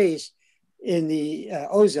their space in the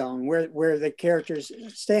ozone where the characters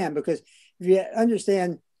stand. Because if you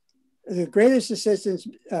understand, the greatest assistants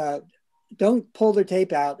don't pull their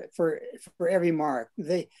tape out for every mark.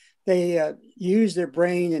 They use their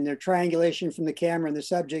brain and their triangulation from the camera and the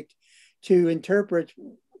subject to interpret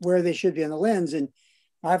where they should be on the lens. And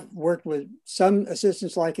I've worked with some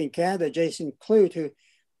assistants, like in Canada, Jason Clute, who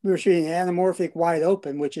we were shooting anamorphic wide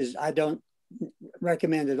open, which is, I don't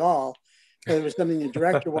recommend at all, but it was something the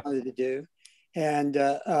director wanted to do. And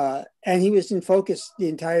he was in focus the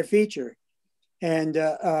entire feature. And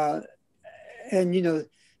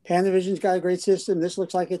Panavision's got a great system. This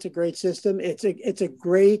looks like it's a great system. It's a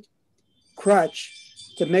great crutch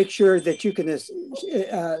to make sure that you can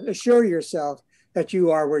assure yourself that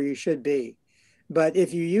you are where you should be. But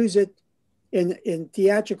if you use it in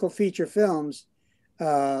theatrical feature films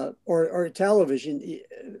or television,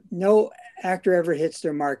 no actor ever hits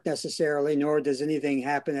their mark necessarily, nor does anything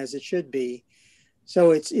happen as it should be.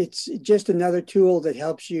 So it's just another tool that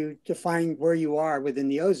helps you to find where you are within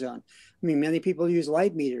the ozone. I mean, many people use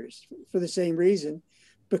light meters for the same reason,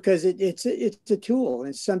 because it's a tool.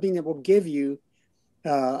 It's something that will give you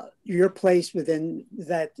your place within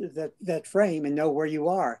that frame and know where you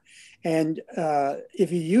are. And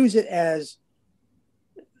if you use it as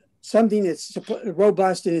something that's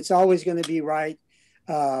robust and it's always going to be right,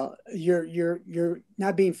 you're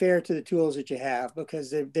not being fair to the tools that you have,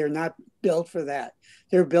 because they're not built for that.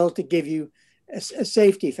 They're built to give you a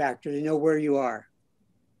safety factor to know where you are.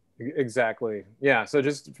 Exactly. Yeah. So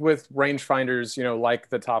just with rangefinders, like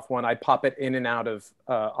the TOF 1, I pop it in and out of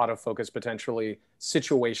autofocus potentially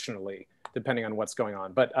situationally, depending on what's going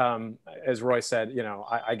on. But as Roy said,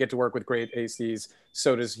 I get to work with great ACs.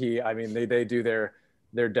 So does he. I mean, they do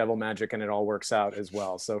their devil magic and it all works out as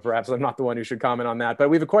well. So perhaps I'm not the one who should comment on that.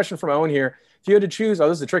 But we have a question from Owen here. If you had to choose,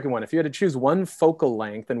 this is a tricky one. If you had to choose one focal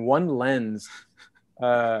length and one lens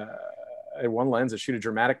to shoot a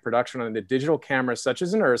dramatic production on a digital camera such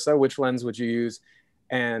as an Ursa, which lens would you use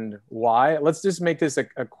and why? Let's just make this a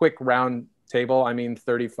quick round table. I mean,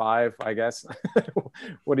 35, I guess.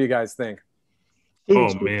 What do you guys think?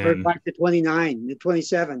 Oh, man. Back to 29, to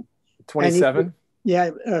 27. 27?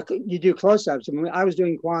 You do close-ups. When I was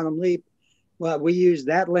doing Quantum Leap, well, we used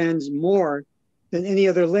that lens more than any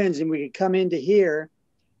other lens, and we could come into here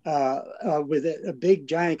with a big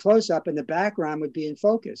giant close-up, and the background would be in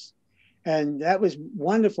focus. and that was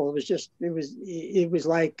wonderful. It was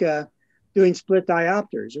like doing split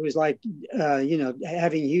diopters. It was like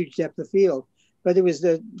having huge depth of field, but it was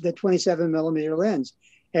the 27 millimeter lens.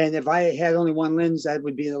 And if I had only one lens, that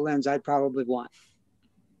would be the lens I'd probably want.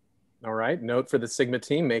 All right. Note for the Sigma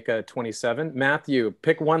team, make a 27. Matthew,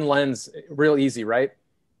 pick one lens. Real easy, right?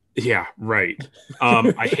 Yeah, right.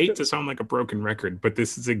 I hate to sound like a broken record, but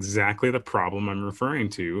this is exactly the problem I'm referring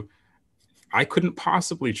to. I couldn't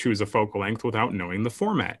possibly choose a focal length without knowing the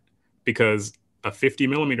format, because a 50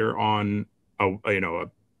 millimeter on a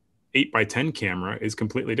 8x10 camera is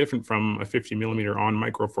completely different from a 50 millimeter on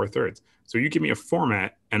micro four thirds. So you give me a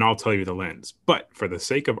format and I'll tell you the lens. But for the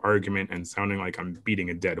sake of argument and sounding like I'm beating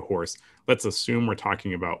a dead horse, let's assume we're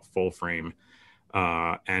talking about full frame.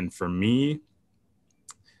 And for me,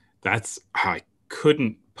 I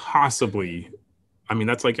couldn't possibly,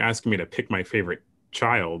 that's like asking me to pick my favorite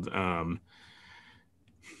child.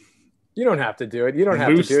 You don't have to do it. You don't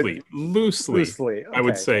have to do it. Loosely. Okay. I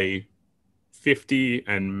would say 50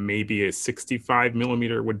 and maybe a 65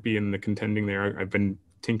 millimeter would be in the contending there. I've been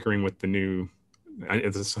tinkering with the new,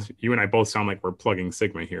 you and I both sound like we're plugging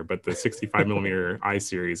Sigma here, but the 65 millimeter I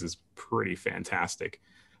series is pretty fantastic.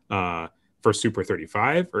 For Super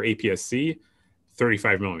 35 or APS-C,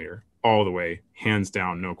 35 millimeter all the way, hands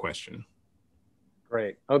down, no question.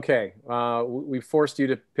 Great. Okay. We forced you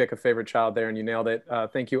to pick a favorite child there and you nailed it.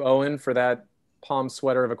 Thank you, Owen, for that palm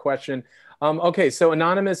sweater of a question. Okay. So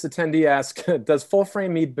anonymous attendee asks, does full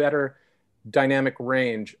frame need better dynamic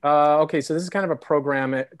range? Okay. So this is kind of a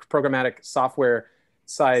programmatic software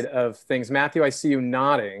side of things. Matthew, I see you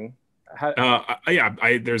nodding.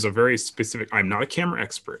 There's a very specific, I'm not a camera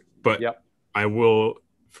expert, but yep. I will,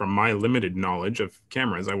 from my limited knowledge of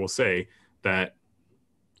cameras, I will say that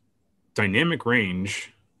dynamic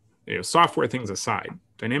range, software things aside,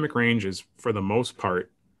 dynamic range is for the most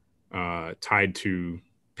part tied to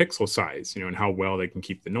pixel size, and how well they can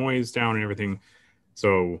keep the noise down and everything.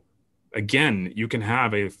 So again, you can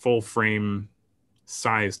have a full frame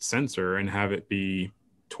sized sensor and have it be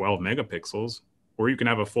 12 megapixels, or you can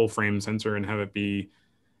have a full frame sensor and have it be,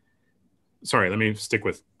 let me stick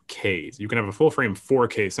with Ks. You can have a full frame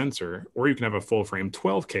 4K sensor, or you can have a full frame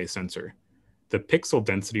 12K sensor. The pixel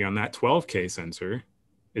density on that 12K sensor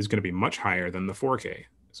is going to be much higher than the 4K.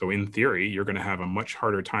 So in theory, you're going to have a much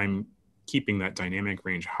harder time keeping that dynamic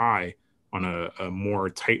range high on a more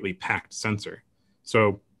tightly packed sensor.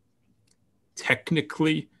 So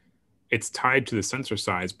technically, it's tied to the sensor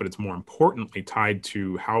size, but it's more importantly tied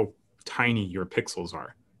to how tiny your pixels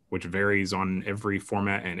are, which varies on every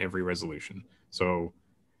format and every resolution. So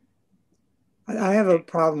I have a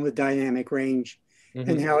problem with dynamic range. Mm-hmm.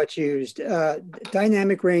 And how it's used.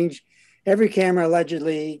 Dynamic range, every camera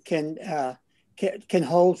allegedly can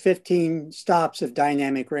hold 15 stops of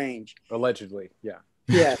dynamic range. Allegedly, yeah.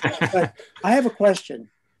 Yeah, but I have a question.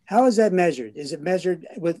 How is that measured? Is it measured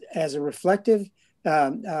as a reflective,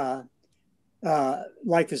 like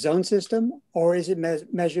the zone system, or is it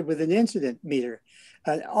measured with an incident meter?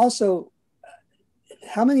 Also,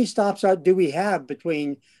 how many stops do we have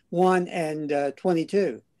between 1 and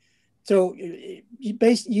 22? So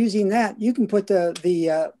using that, you can put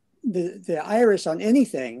the iris on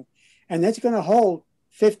anything, and that's going to hold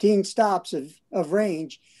 15 stops of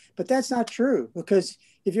range. But that's not true, because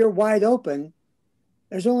if you're wide open,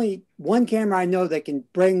 there's only one camera I know that can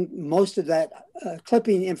bring most of that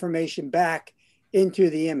clipping information back into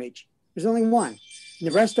the image. There's only one. And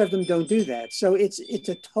the rest of them don't do that. So it's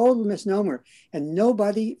a total misnomer. And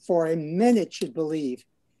nobody for a minute should believe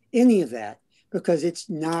any of that, because it's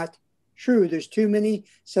not true. There's too many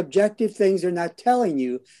subjective things they're not telling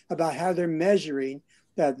you about how they're measuring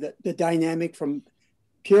the dynamic from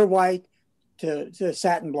pure white to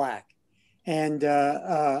satin black. And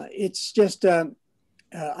it's just,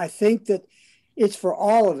 I think that it's for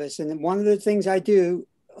all of us. And one of the things I do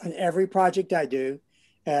on every project I do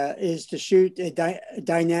is to shoot a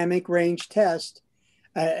dynamic range test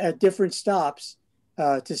at different stops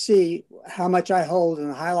to see how much I hold in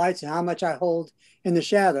the highlights and how much I hold in the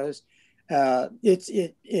shadows.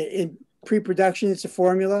 In pre-production, it's a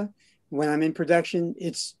formula. When I'm in production,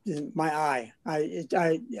 it's my eye.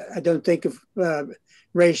 I don't think of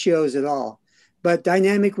ratios at all. But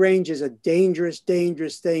dynamic range is a dangerous,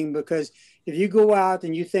 dangerous thing, because if you go out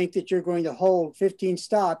and you think that you're going to hold 15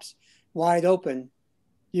 stops wide open,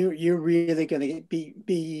 you're really going to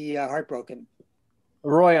be heartbroken.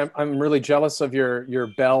 Roy, I'm really jealous of your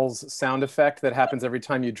bells sound effect that happens every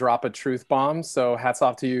time you drop a truth bomb. So hats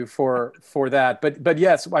off to you for that. But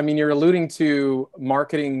yes, I mean, you're alluding to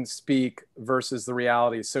marketing speak versus the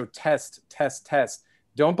reality. So test.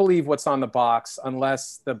 don't believe what's on the box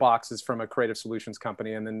unless the box is from a creative solutions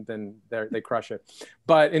company, and then they crush it.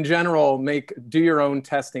 But in general, do your own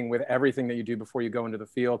testing with everything that you do before you go into the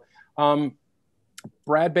field.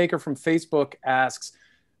 Brad Baker from Facebook asks,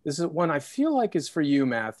 this is one I feel like is for you,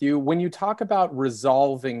 Matthew. When you talk about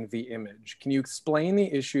resolving the image, can you explain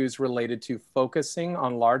the issues related to focusing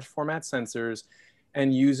on large format sensors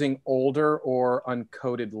and using older or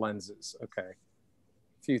uncoated lenses? Okay,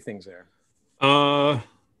 a few things there.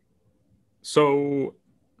 So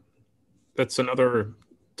that's another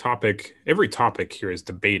topic. Every topic here is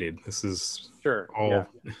debated. This is sure all.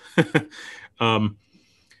 Yeah.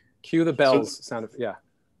 Cue the bells sound of, yeah.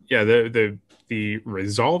 Yeah, the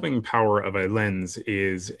resolving power of a lens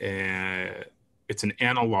is it's an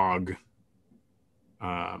analog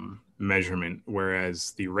measurement,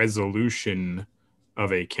 whereas the resolution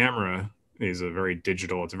of a camera is a very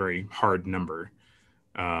digital. It's a very hard number.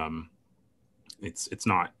 It's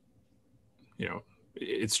not,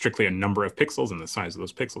 it's strictly a number of pixels and the size of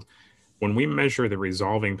those pixels. When we measure the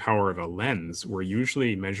resolving power of a lens, we're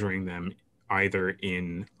usually measuring them either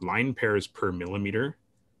in line pairs per millimeter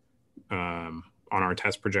on our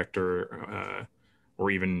test projector,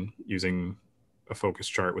 or even using a focus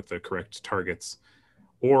chart with the correct targets,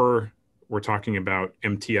 or we're talking about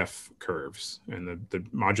MTF curves and the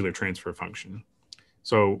modular transfer function.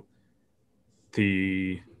 So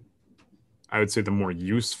I would say the more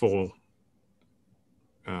useful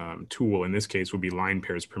tool in this case would be line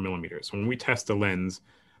pairs per millimeter. So when we test a lens,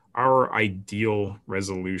 our ideal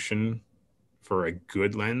resolution for a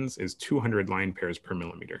good lens is 200 line pairs per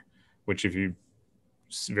millimeter, which if you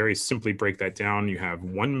very simply break that down, you have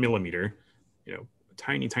 1 millimeter, a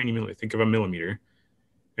tiny millimeter, think of a millimeter,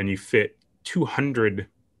 and you fit 200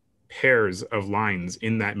 pairs of lines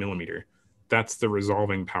in that millimeter. That's the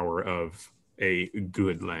resolving power of a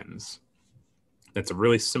good lens. That's a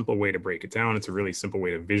really simple way to break it down. It's a really simple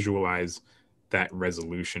way to visualize that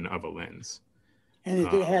resolution of a lens. And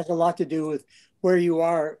it has a lot to do with where you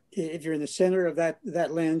are, if you're in the center of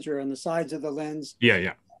that lens or on the sides of the lens.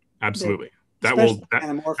 Yeah, absolutely. That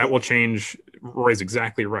will change. Roy's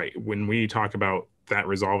exactly right. When we talk about that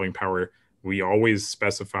resolving power, we always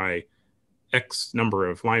specify X number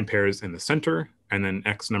of line pairs in the center and then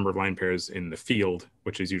X number of line pairs in the field,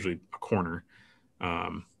 which is usually a corner.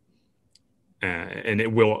 And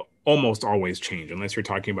it will almost always change unless you're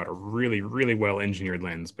talking about a really, really well engineered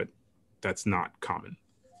lens, but that's not common.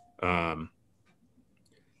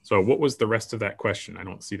 So what was the rest of that question? I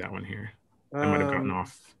don't see that one here. I might have gotten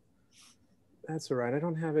off. That's all right. I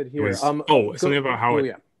don't have it here. Something about how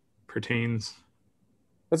it pertains.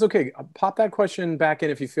 That's okay. Pop that question back in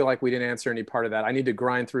if you feel like we didn't answer any part of that. I need to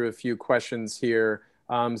grind through a few questions here.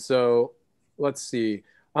 So let's see.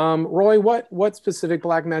 Roy, what specific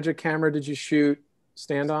Blackmagic camera did you shoot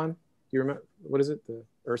stand on? Do you remember? What is it? The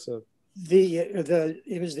Ursa?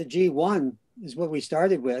 It was the G1 is what we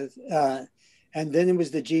started with, and then it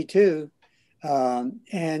was the G2,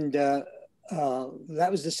 and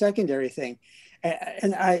that was the secondary thing.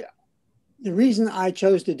 And the reason I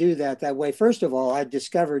chose to do that way, first of all, I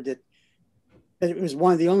discovered that it was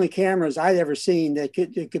one of the only cameras I'd ever seen that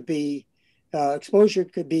could be exposure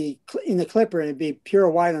could be in the clipper and it'd be pure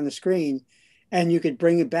white on the screen, and you could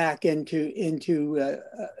bring it back into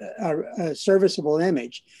a serviceable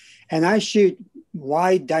image. And I shoot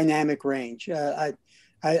wide dynamic range. I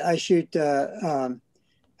shoot. I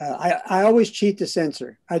always cheat the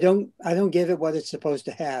sensor. I don't give it what it's supposed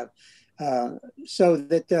to have. So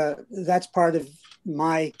that's part of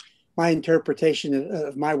my interpretation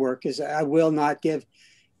of my work is I will not give.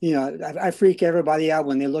 I freak everybody out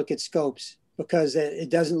when they look at scopes because it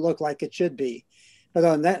doesn't look like it should be. But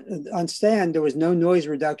on stand, there was no noise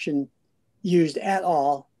reduction used at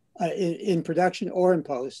all in production or in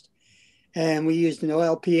post. And we used an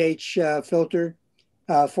OLPH filter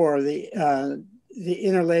for the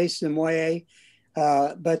interlace, the moire.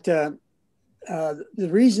 But the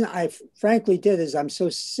reason I frankly did is I'm so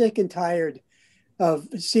sick and tired of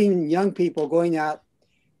seeing young people going out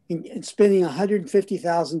and spending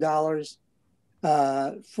 $150,000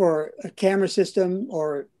 for a camera system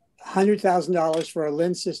or $100,000 for a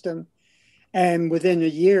lens system. And within a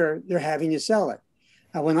year, they're having to sell it.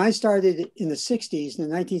 When I started in the 60s, in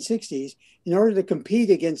the 1960s, in order to compete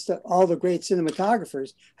against all the great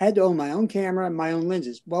cinematographers, I had to own my own camera and my own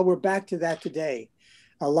lenses. Well, we're back to that today.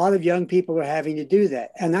 A lot of young people are having to do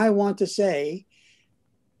that. And I want to say,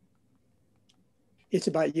 it's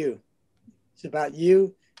about you. It's about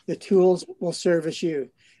you. The tools will service you.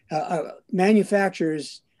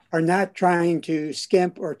 Manufacturers are not trying to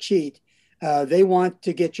skimp or cheat. They want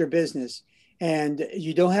to get your business. And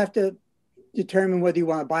you don't have to determine whether you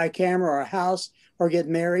want to buy a camera or a house or get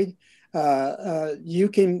married, you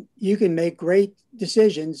can make great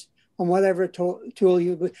decisions on whatever tool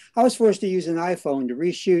you. I was forced to use an iPhone to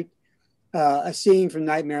reshoot a scene from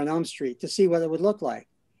Nightmare on Elm Street to see what it would look like.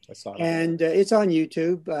 I saw that. And it's on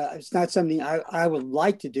YouTube. It's not something I would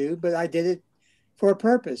like to do, but I did it for a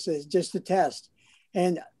purpose. It's just a test.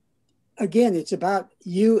 And again, it's about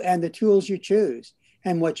you and the tools you choose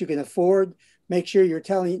and what you can afford. Make sure you're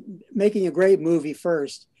making a great movie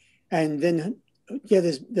first, and then get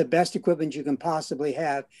the best equipment you can possibly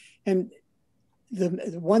have. And the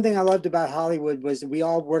one thing I loved about Hollywood was that we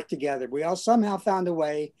all worked together. We all somehow found a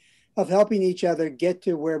way of helping each other get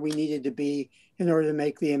to where we needed to be in order to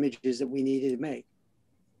make the images that we needed to make.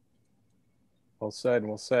 Well said.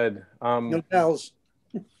 Well said. No bells.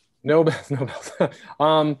 No bells.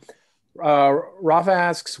 Rafa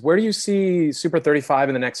asks, where do you see Super 35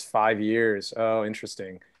 in the next 5 years? Oh,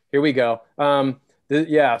 interesting. Here we go.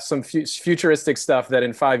 Yeah, some futuristic stuff that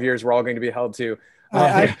in 5 years we're all going to be held to.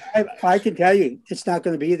 I can tell you, it's not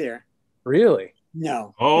going to be there. Really?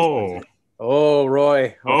 No. Oh,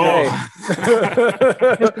 Roy. Okay.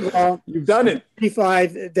 Oh. You've done it.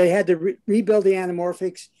 35. They had to rebuild the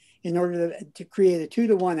anamorphics in order to create a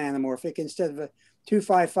 2-to-1 anamorphic instead of a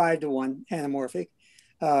 2.55-to-1 anamorphic.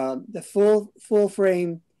 The full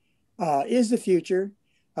frame is the future,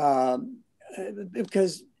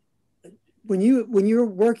 because when you're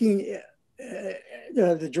working,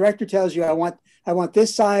 the director tells you, I want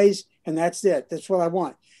this size, and that's it. That's what I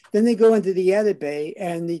want. Then they go into the edit bay,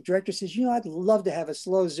 and the director says, I'd love to have a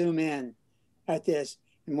slow zoom in at this.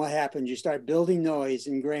 And what happens? You start building noise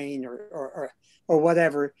and grain or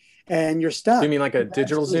whatever, and you're stuck. You mean like a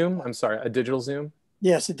digital zoom? I'm sorry, a digigital zoom?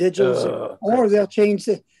 Yes, a digital zoom. Or they'll change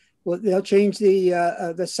the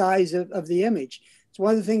size of the image. It's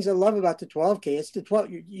one of the things I love about the 12K. It's the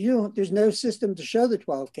 12. There's no system to show the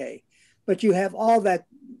 12K, but you have all that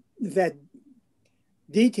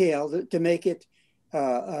detail to make it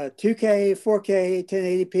 2K, 4K,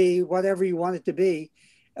 1080p, whatever you want it to be,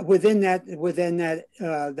 within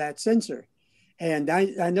that sensor. And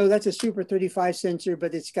I know that's a Super 35 sensor,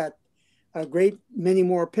 but it's got a great many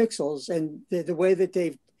more pixels. And the way that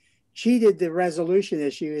they've cheated the resolution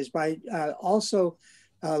issue is by also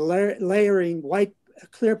layering white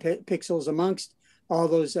clear pixels amongst all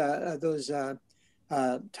those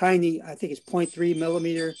tiny, I think it's 0.3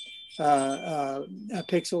 millimeter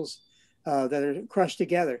pixels that are crushed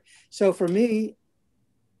together. So for me,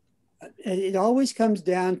 it always comes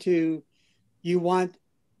down to, you want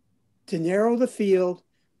to narrow the field,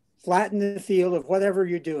 flatten the field of whatever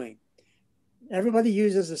you're doing. Everybody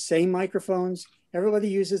uses the same microphones. Everybody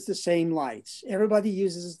uses the same lights. Everybody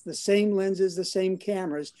uses the same lenses, the same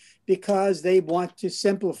cameras, because they want to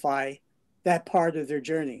simplify that part of their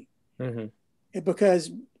journey. Mm-hmm.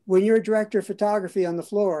 Because when you're a director of photography on the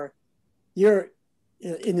floor, you're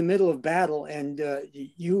in the middle of battle, and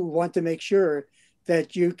you want to make sure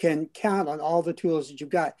that you can count on all the tools that you've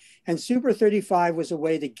got. And Super 35 was a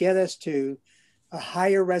way to get us to a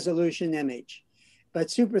higher resolution image. But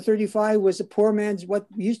Super 35 was what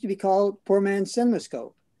used to be called poor man's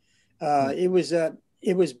cinemascope. It was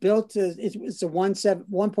built it's a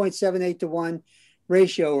 1.78 to 1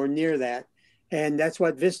 ratio or near that, and that's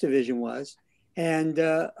what VistaVision was. And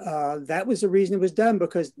that was the reason it was done,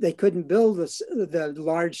 because they couldn't build the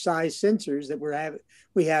large size sensors that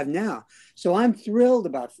we have now. So I'm thrilled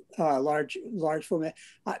about large format.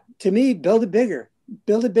 To me, build it bigger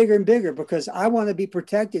and bigger, because I want to be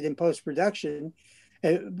protected in post-production,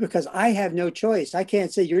 because I have no choice. I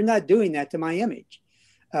can't say, you're not doing that to my image.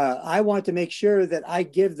 I want to make sure that I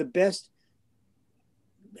give the best,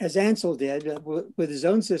 as Ansel did with his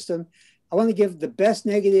own system. I want to give the best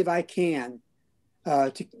negative I can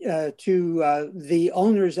to the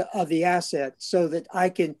owners of the asset, so that I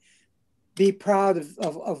can be proud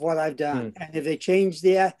of what I've done. And if they change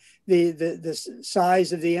the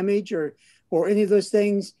size of the image or any of those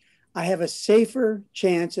things, I have a safer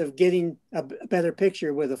chance of getting a better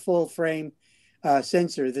picture with a full frame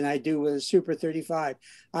sensor than I do with a Super 35.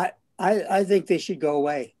 I think they should go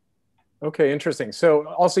away. Okay, interesting. So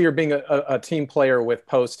also you're being a team player with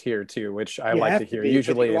post here too, which I like to hear.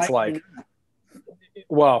 Usually it's like,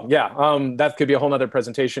 well, yeah, that could be a whole nother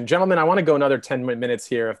presentation. Gentlemen, I want to go another 10 minutes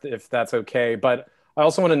here if that's okay. But I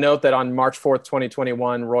also want to note that on March 4th,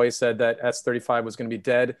 2021, Roy said that S35 was going to be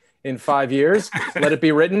dead in 5 years. Let it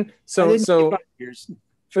be written. So 5 years.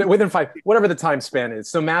 Within 5, whatever the time span is.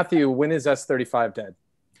 So Matthew, when is S35 dead?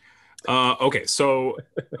 Okay, so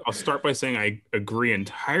I'll start by saying I agree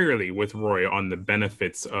entirely with Roy on the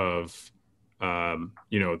benefits of,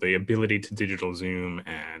 the ability to digital zoom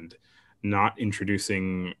and not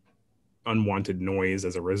introducing unwanted noise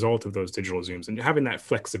as a result of those digital zooms, and having that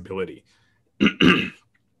flexibility.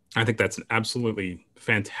 I think that's an absolutely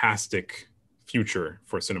fantastic future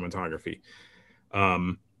for cinematography.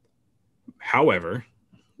 However,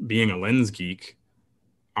 being a lens geek,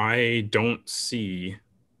 I don't see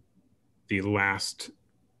the last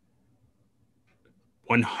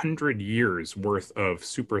 100 years worth of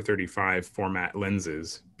Super 35 format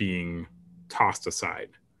lenses being tossed aside.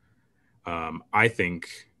 I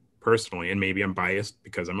think personally, and maybe I'm biased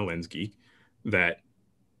because I'm a lens geek, that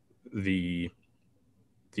the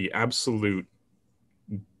absolute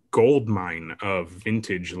gold mine of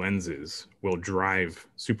vintage lenses will drive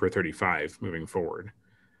Super 35 moving forward.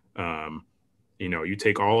 You know, you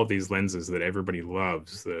take all of these lenses that everybody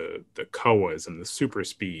loves, the Kowas and the super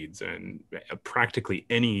speeds, and practically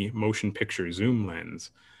any motion picture zoom lens,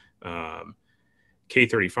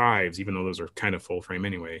 K35s, even though those are kind of full frame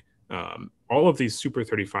anyway. All of these Super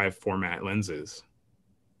 35 format lenses,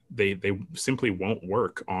 they simply won't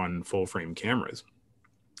work on full frame cameras.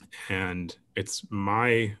 And it's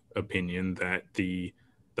my opinion that the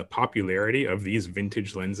popularity of these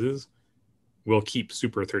vintage lenses will keep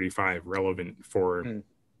Super 35 relevant for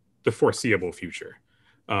the foreseeable future.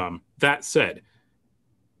 That said,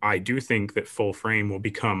 I do think that full frame will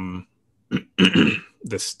become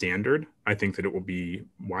the standard. I think that it will be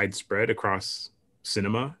widespread across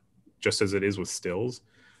cinema, just as it is with stills.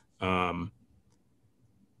 You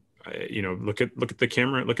know, look at the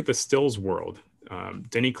camera, look at the stills world.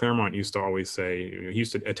 Denny Claremont used to always say, he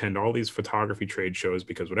used to attend all these photography trade shows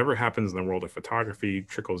because whatever happens in the world of photography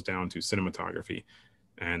trickles down to cinematography.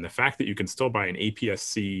 And the fact that you can still buy an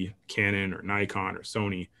APS-C Canon or Nikon or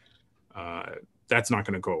Sony, that's not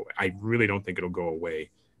going to go. I really don't think it'll go away,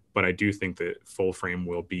 but I do think that full frame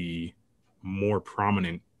will be more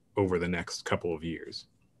prominent over the next couple of years.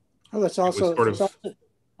 Oh, let's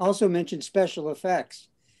also mention special effects.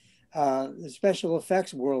 The special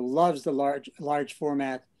effects world loves the large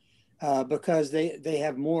format because they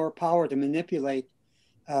have more power to manipulate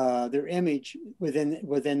their image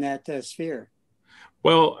within that sphere.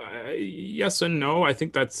 Well, yes and no. I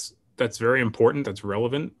think that's very important. That's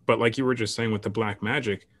relevant. But like you were just saying with the Black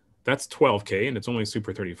Magic, that's 12K and it's only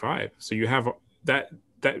Super 35. So you have that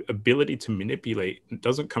ability to manipulate. It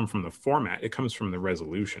doesn't come from the format. It comes from the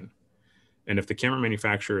resolution. And if the camera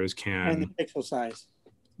manufacturers can, and the pixel size.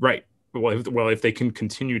 Right. Well, if they can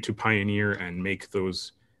continue to pioneer and make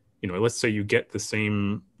those, you know, let's say you get the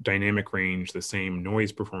same dynamic range, the same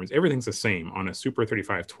noise performance, everything's the same on a Super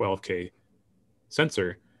 35 12K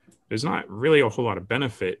sensor, there's not really a whole lot of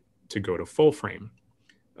benefit to go to full frame.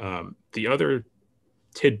 The other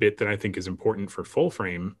tidbit that I think is important for full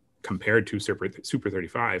frame compared to Super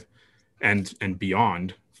 35 and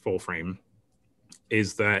beyond full frame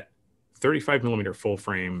is that 35 millimeter full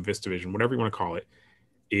frame, VistaVision, whatever you want to call it,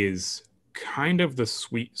 is kind of the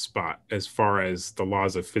sweet spot as far as the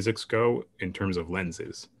laws of physics go in terms of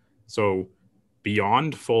lenses. So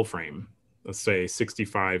beyond full frame, let's say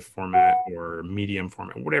 65 format or medium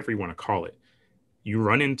format, whatever you want to call it, you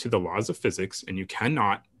run into the laws of physics and you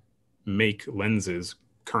cannot make lenses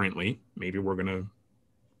currently. Maybe we're going to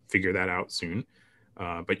figure that out soon.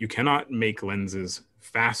 But you cannot make lenses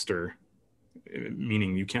faster,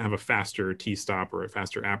 meaning you can't have a faster t-stop or a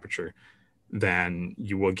faster aperture than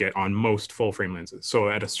you will get on most full frame lenses. So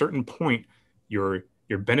at a certain point, your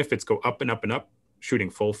benefits go up and up and up shooting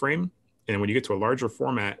full frame. And when you get to a larger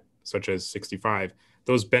format, such as 65,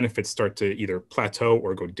 those benefits start to either plateau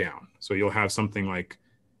or go down. So you'll have something like,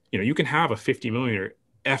 you know, you can have a 50 millimeter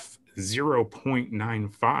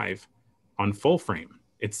f0.95 on full frame.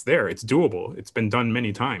 It's there, it's doable. It's been done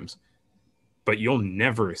many times, but you'll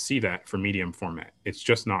never see that for medium format. It's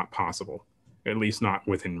just not possible, at least not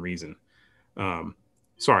within reason.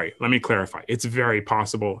 Sorry, let me clarify. It's very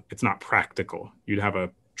possible. It's not practical. You'd have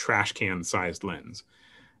a trash can sized lens.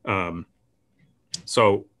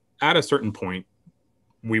 So at a certain point,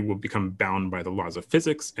 we will become bound by the laws of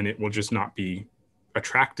physics, and it will just not be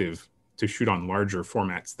attractive to shoot on larger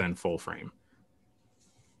formats than full frame.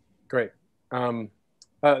 Great.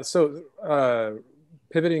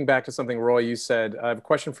 Pivoting back to something, Roy, you said, I have a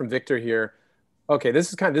question from Victor here. Okay,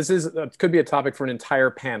 this could be a topic for an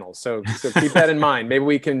entire panel. So keep that in mind. Maybe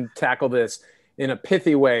we can tackle this in a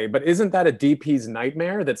pithy way, but isn't that a DP's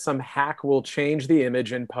nightmare that some hack will change the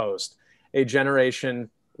image in post a generation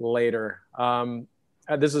later?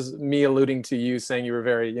 This is me alluding to you saying you were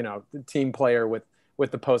very, team player with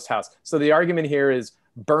the post house. So the argument here is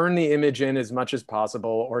burn the image in as much as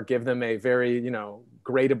possible, or give them a very,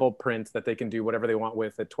 gradable print that they can do whatever they want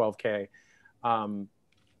with at 12K. Well,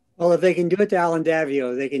 Well, if they can do it to Alan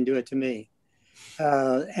Davio, they can do it to me.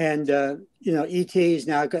 You know, ET's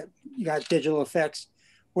now got digital effects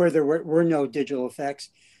where there were no digital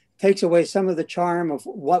effects. Takes away some of the charm of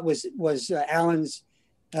what was Alan's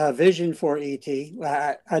vision for ET.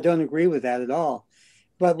 I don't agree with that at all.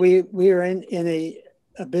 But we are in a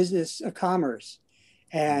business, a commerce,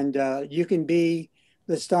 and you can be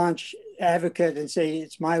the staunch advocate and say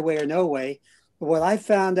it's my way or no way. But what I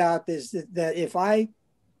found out is that if I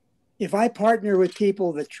partner with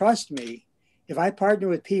people that trust me, if I partner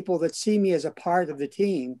with people that see me as a part of the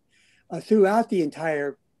team throughout the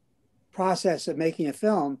entire process of making a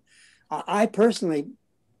film, I personally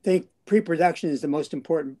think pre-production is the most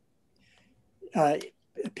important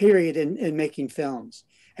period in making films.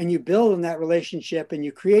 And you build on that relationship and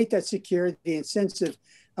you create that security and sense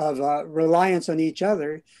of reliance on each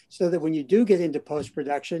other so that when you do get into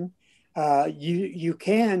post-production, you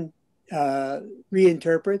can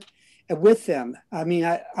reinterpret with them. I mean,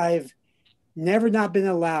 I've never not been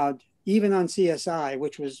allowed, even on CSI,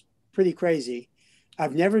 which was pretty crazy.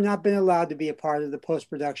 I've never not been allowed to be a part of the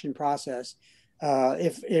post-production process.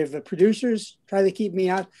 If the producers try to keep me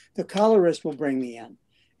out, the colorist will bring me in.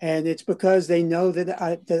 And it's because they know that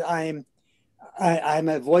I'm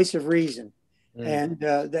a voice of reason. And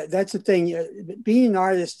that's the thing. Being an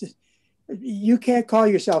artist, you can't call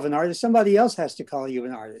yourself an artist. Somebody else has to call you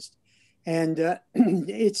an artist. And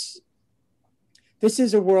this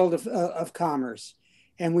is a world of commerce,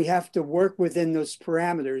 and we have to work within those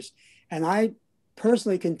parameters. And I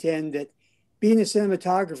personally contend that being a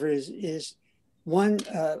cinematographer is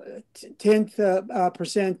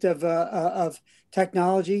 1/10% of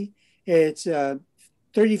technology. It's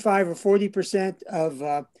 35 or 40%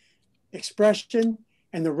 of expression,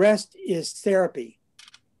 and the rest is therapy.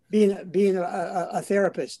 Being a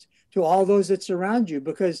therapist to all those that surround you,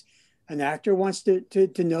 because an actor wants to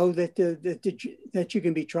know that you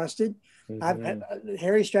can be trusted. Mm-hmm.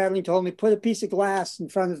 Harry Stradling told me, put a piece of glass in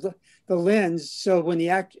front of the lens, so when the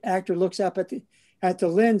actor looks up at the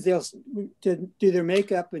lens, they'll to do their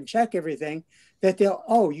makeup and check everything. That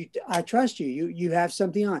I trust you. You have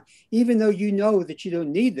something on, even though you know that you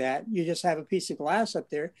don't need that. You just have a piece of glass up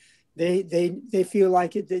there. They feel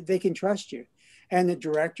like they can trust you, and the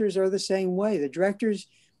directors are the same way. The directors,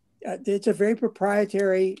 it's a very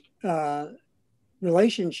proprietary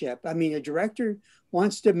relationship. I mean, a director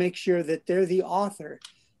wants to make sure that they're the author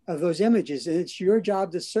of those images, and it's your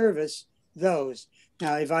job to service those.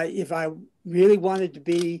 Now, if I really wanted to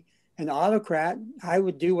be an autocrat, I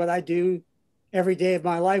would do what I do every day of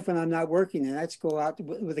my life when I'm not working, and that's go out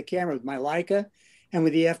with a camera with my Leica and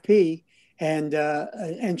with the FP and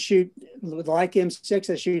shoot with the Leica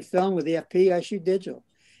M6. I shoot film. With the FP, I shoot digital,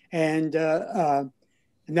 and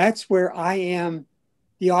that's where I am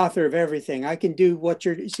the author of everything. I can do what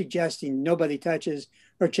you're suggesting. Nobody touches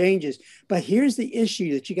or changes. But here's the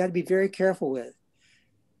issue that you got to be very careful with.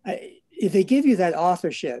 If they give you that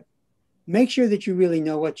authorship, make sure that you really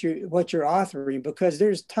know what you're authoring, because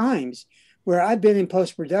there's times where I've been in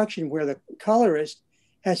post-production where the colorist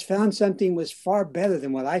has found something was far better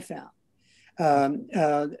than what I found.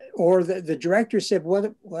 Or the director said,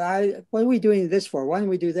 what are we doing this for? Why don't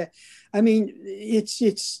we do that? I mean,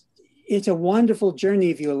 it's a wonderful journey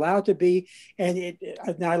if you allow it to be. And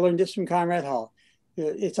I learned this from Conrad Hall.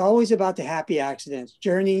 It's always about the happy accidents,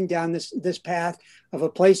 journeying down this path of a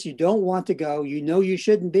place you don't want to go, you know you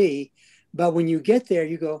shouldn't be. But when you get there,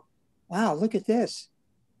 you go, wow, look at this.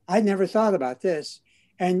 I never thought about this.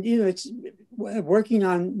 And, it's working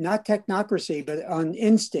on not technocracy, but on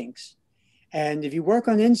instincts. And if you work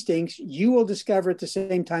on instincts, you will discover at the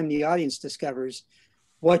same time the audience discovers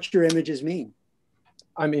what your images mean.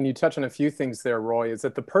 I mean, you touch on a few things there, Roy, is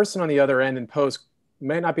that the person on the other end in post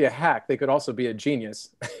may not be a hack. They could also be a genius.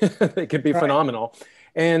 They could be phenomenal.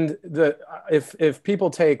 And if people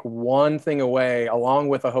take one thing away, along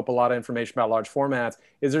with, I hope, a lot of information about large formats,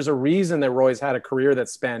 is there's a reason that Roy's had a career that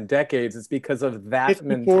spanned decades. It's because of that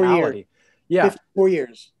mentality. Yeah. 54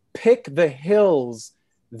 years. Pick the hills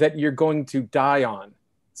that you're going to die on.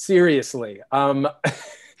 Seriously. I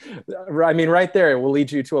mean, right there, it will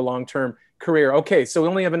lead you to a long-term career. Okay, so we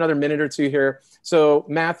only have another minute or two here. So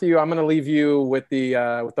Matthew, I'm going to leave you with the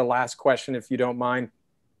last question, if you don't mind.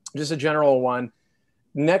 Just a general one.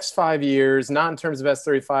 Next 5 years, not in terms of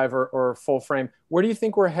S35 or full frame, where do you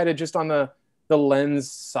think we're headed just on the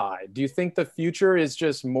lens side? Do you think the future is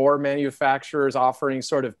just more manufacturers offering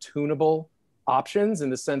sort of tunable options in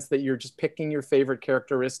the sense that you're just picking your favorite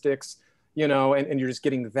characteristics, and you're just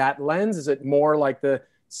getting that lens? Is it more like the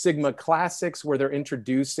Sigma classics where they're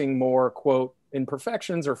introducing more, quote,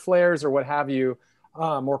 imperfections or flares or what have you,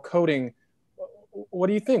 more coating? what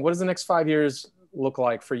do you think? What does the next 5 years look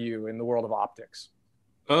like for you in the world of optics?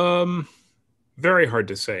 Very hard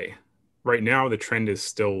to say. Right now, the trend is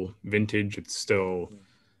still vintage. It's still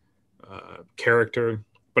character,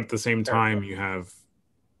 but at the same time, you have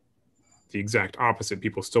the exact opposite.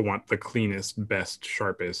 People still want the cleanest, best,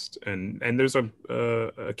 sharpest, and there's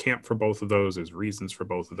a camp for both of those. There's reasons for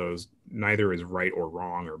both of those. Neither is right or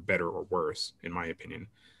wrong or better or worse, in my opinion.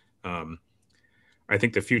 I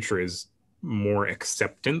think the future is more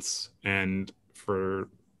acceptance, and for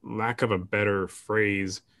lack of a better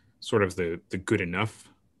phrase, sort of the good enough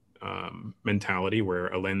mentality, where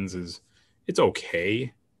a lens it's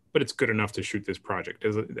okay, but it's good enough to shoot this project.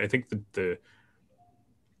 I think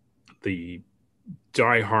the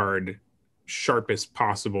diehard, sharpest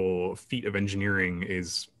possible feat of engineering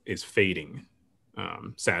is fading,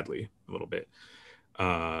 sadly, a little bit.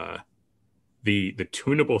 The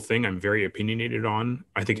tunable thing, I'm very opinionated on.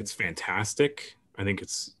 I think it's fantastic. I think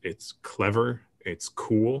it's clever. It's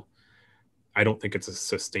cool. I don't think it's a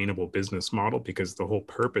sustainable business model, because the whole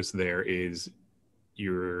purpose there is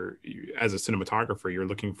as a cinematographer, you're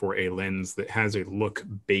looking for a lens that has a look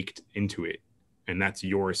baked into it, and that's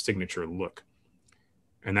your signature look.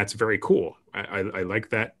 And that's very cool. I like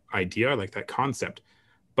that idea. I like that concept.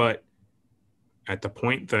 But at the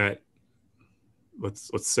point that,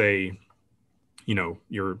 let's say,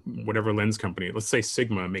 your whatever lens company, let's say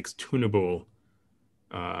Sigma makes tunable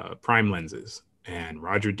prime lenses, and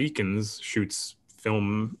Roger Deakins shoots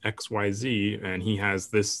film XYZ, and he has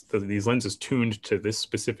these lenses tuned to this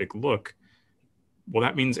specific look. Well,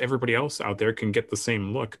 that means everybody else out there can get the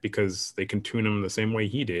same look, because they can tune them the same way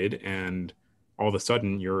he did, and all of a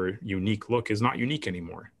sudden your unique look is not unique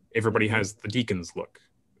anymore. Everybody has the Deakins look,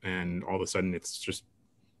 and all of a sudden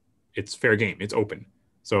it's fair game. It's open.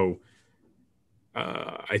 So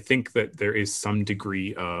I think that there is some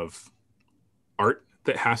degree of art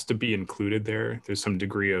that has to be included there. There's some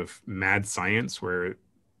degree of mad science where,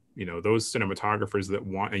 those cinematographers that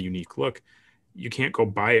want a unique look, you can't go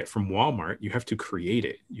buy it from Walmart. You have to create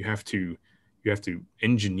it. You have to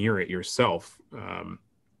engineer it yourself.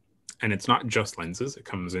 And it's not just lenses. It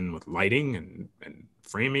comes in with lighting and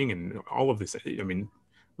framing and all of this. I mean,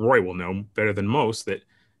 Roy will know better than most that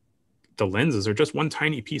the lenses are just one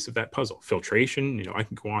tiny piece of that puzzle. Filtration, I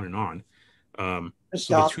can go on and on.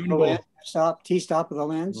 T-stop of the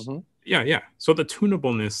lens. Mm-hmm. Yeah. So the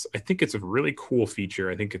tunableness, I think it's a really cool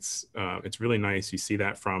feature. I think it's really nice. You see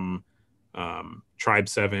that from Tribe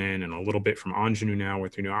 7 and a little bit from Ingenue now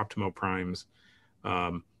with their new Optimo primes.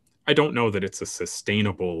 I don't know that it's a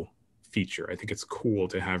sustainable feature. I think it's cool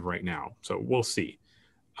to have right now. So we'll see.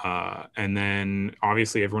 And then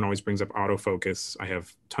obviously everyone always brings up autofocus. I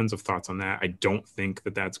have tons of thoughts on that. I don't think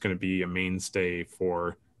that that's going to be a mainstay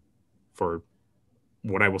for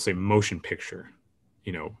what I will say motion picture,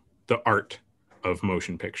 the art of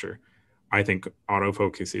motion picture. I think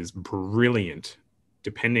autofocus is brilliant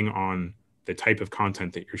depending on the type of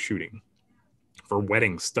content that you're shooting. For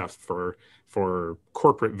wedding stuff, for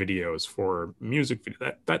corporate videos, for music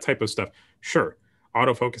video, that type of stuff. Sure,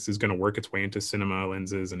 autofocus is going to work its way into cinema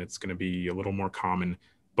lenses, and it's going to be a little more common.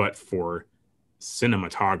 But for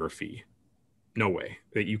cinematography, no way.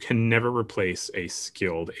 That you can never replace a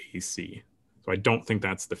skilled AC. So I don't think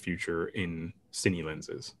that's the future in cine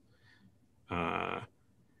lenses.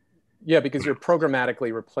 Yeah, because you're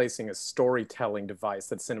programmatically replacing a storytelling device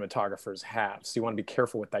that cinematographers have. So you want to be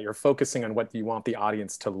careful with that. You're focusing on what you want the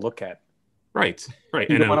audience to look at. Right.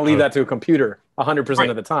 You don't want to leave that to a computer 100%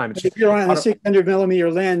 of the time. If you're on a 600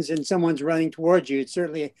 millimeter lens and someone's running towards you, it's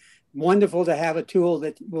certainly wonderful to have a tool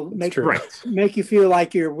that will make you feel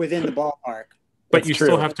like you're within the ballpark. But you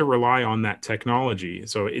still have to rely on that technology.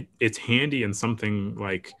 So it's handy in something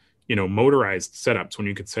like, motorized setups, when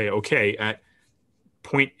you could say, okay, at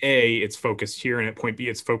point A, it's focused here, and at point B,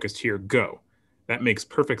 it's focused here, go. That makes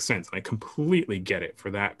perfect sense. And I completely get it for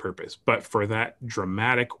that purpose. But for that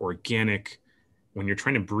dramatic, organic, when you're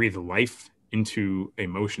trying to breathe life into a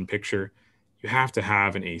motion picture, you have to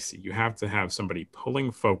have an AC. You have to have somebody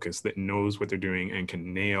pulling focus that knows what they're doing and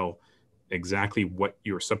can nail exactly what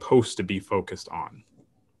you're supposed to be focused on.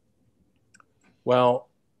 Well,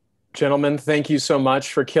 gentlemen, thank you so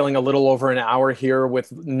much for killing a little over an hour here with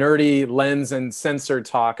nerdy lens and sensor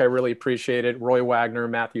talk. I really appreciate it. Roy Wagner,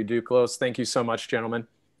 Matthew Duclos, thank you so much, gentlemen.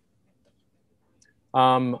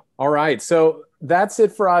 All right, so that's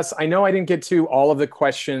it for us. I know I didn't get to all of the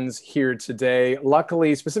questions here today.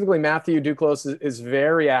 Luckily, specifically Matthew Duclos is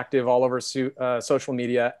very active all over social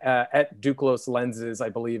media at Duclos Lenses, I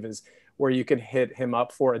believe is where you can hit him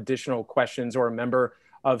up for additional questions, or a member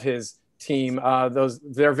of his team.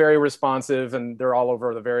 They're very responsive, and they're all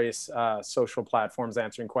over the various social platforms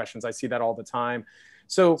answering questions. I see that all the time.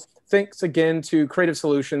 So thanks again to Creative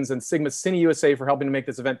Solutions and Sigma Cine USA for helping to make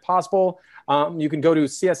this event possible. You can go to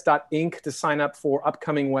cs.inc to sign up for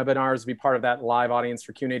upcoming webinars, be part of that live audience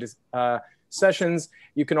for Q&A sessions.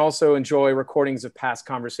 You can also enjoy recordings of past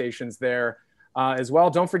conversations there as well.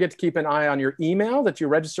 Don't forget to keep an eye on your email that you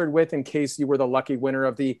registered with in case you were the lucky winner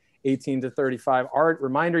of the 18 to 35 art.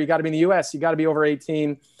 Reminder, you got to be in the US, you got to be over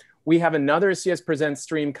 18. We have another CS Presents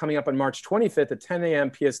stream coming up on March 25th at 10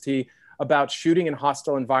 a.m. PST about shooting in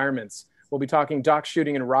hostile environments. We'll be talking dock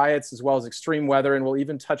shooting in riots as well as extreme weather, and we'll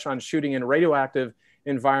even touch on shooting in radioactive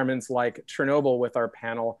environments like Chernobyl with our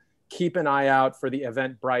panel. Keep an eye out for the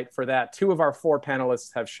Eventbrite for that. 2 of our 4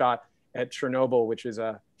 panelists have shot at Chernobyl, which is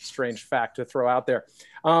a strange fact to throw out there.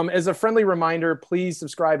 As a friendly reminder, please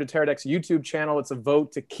subscribe to Teradek's YouTube channel. It's a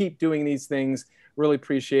vote to keep doing these things. Really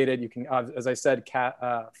appreciate it. You can, as I said,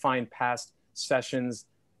 find past sessions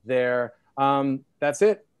there. That's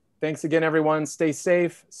it. Thanks again, everyone. Stay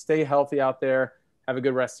safe, stay healthy out there. Have a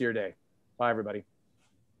good rest of your day. Bye, everybody.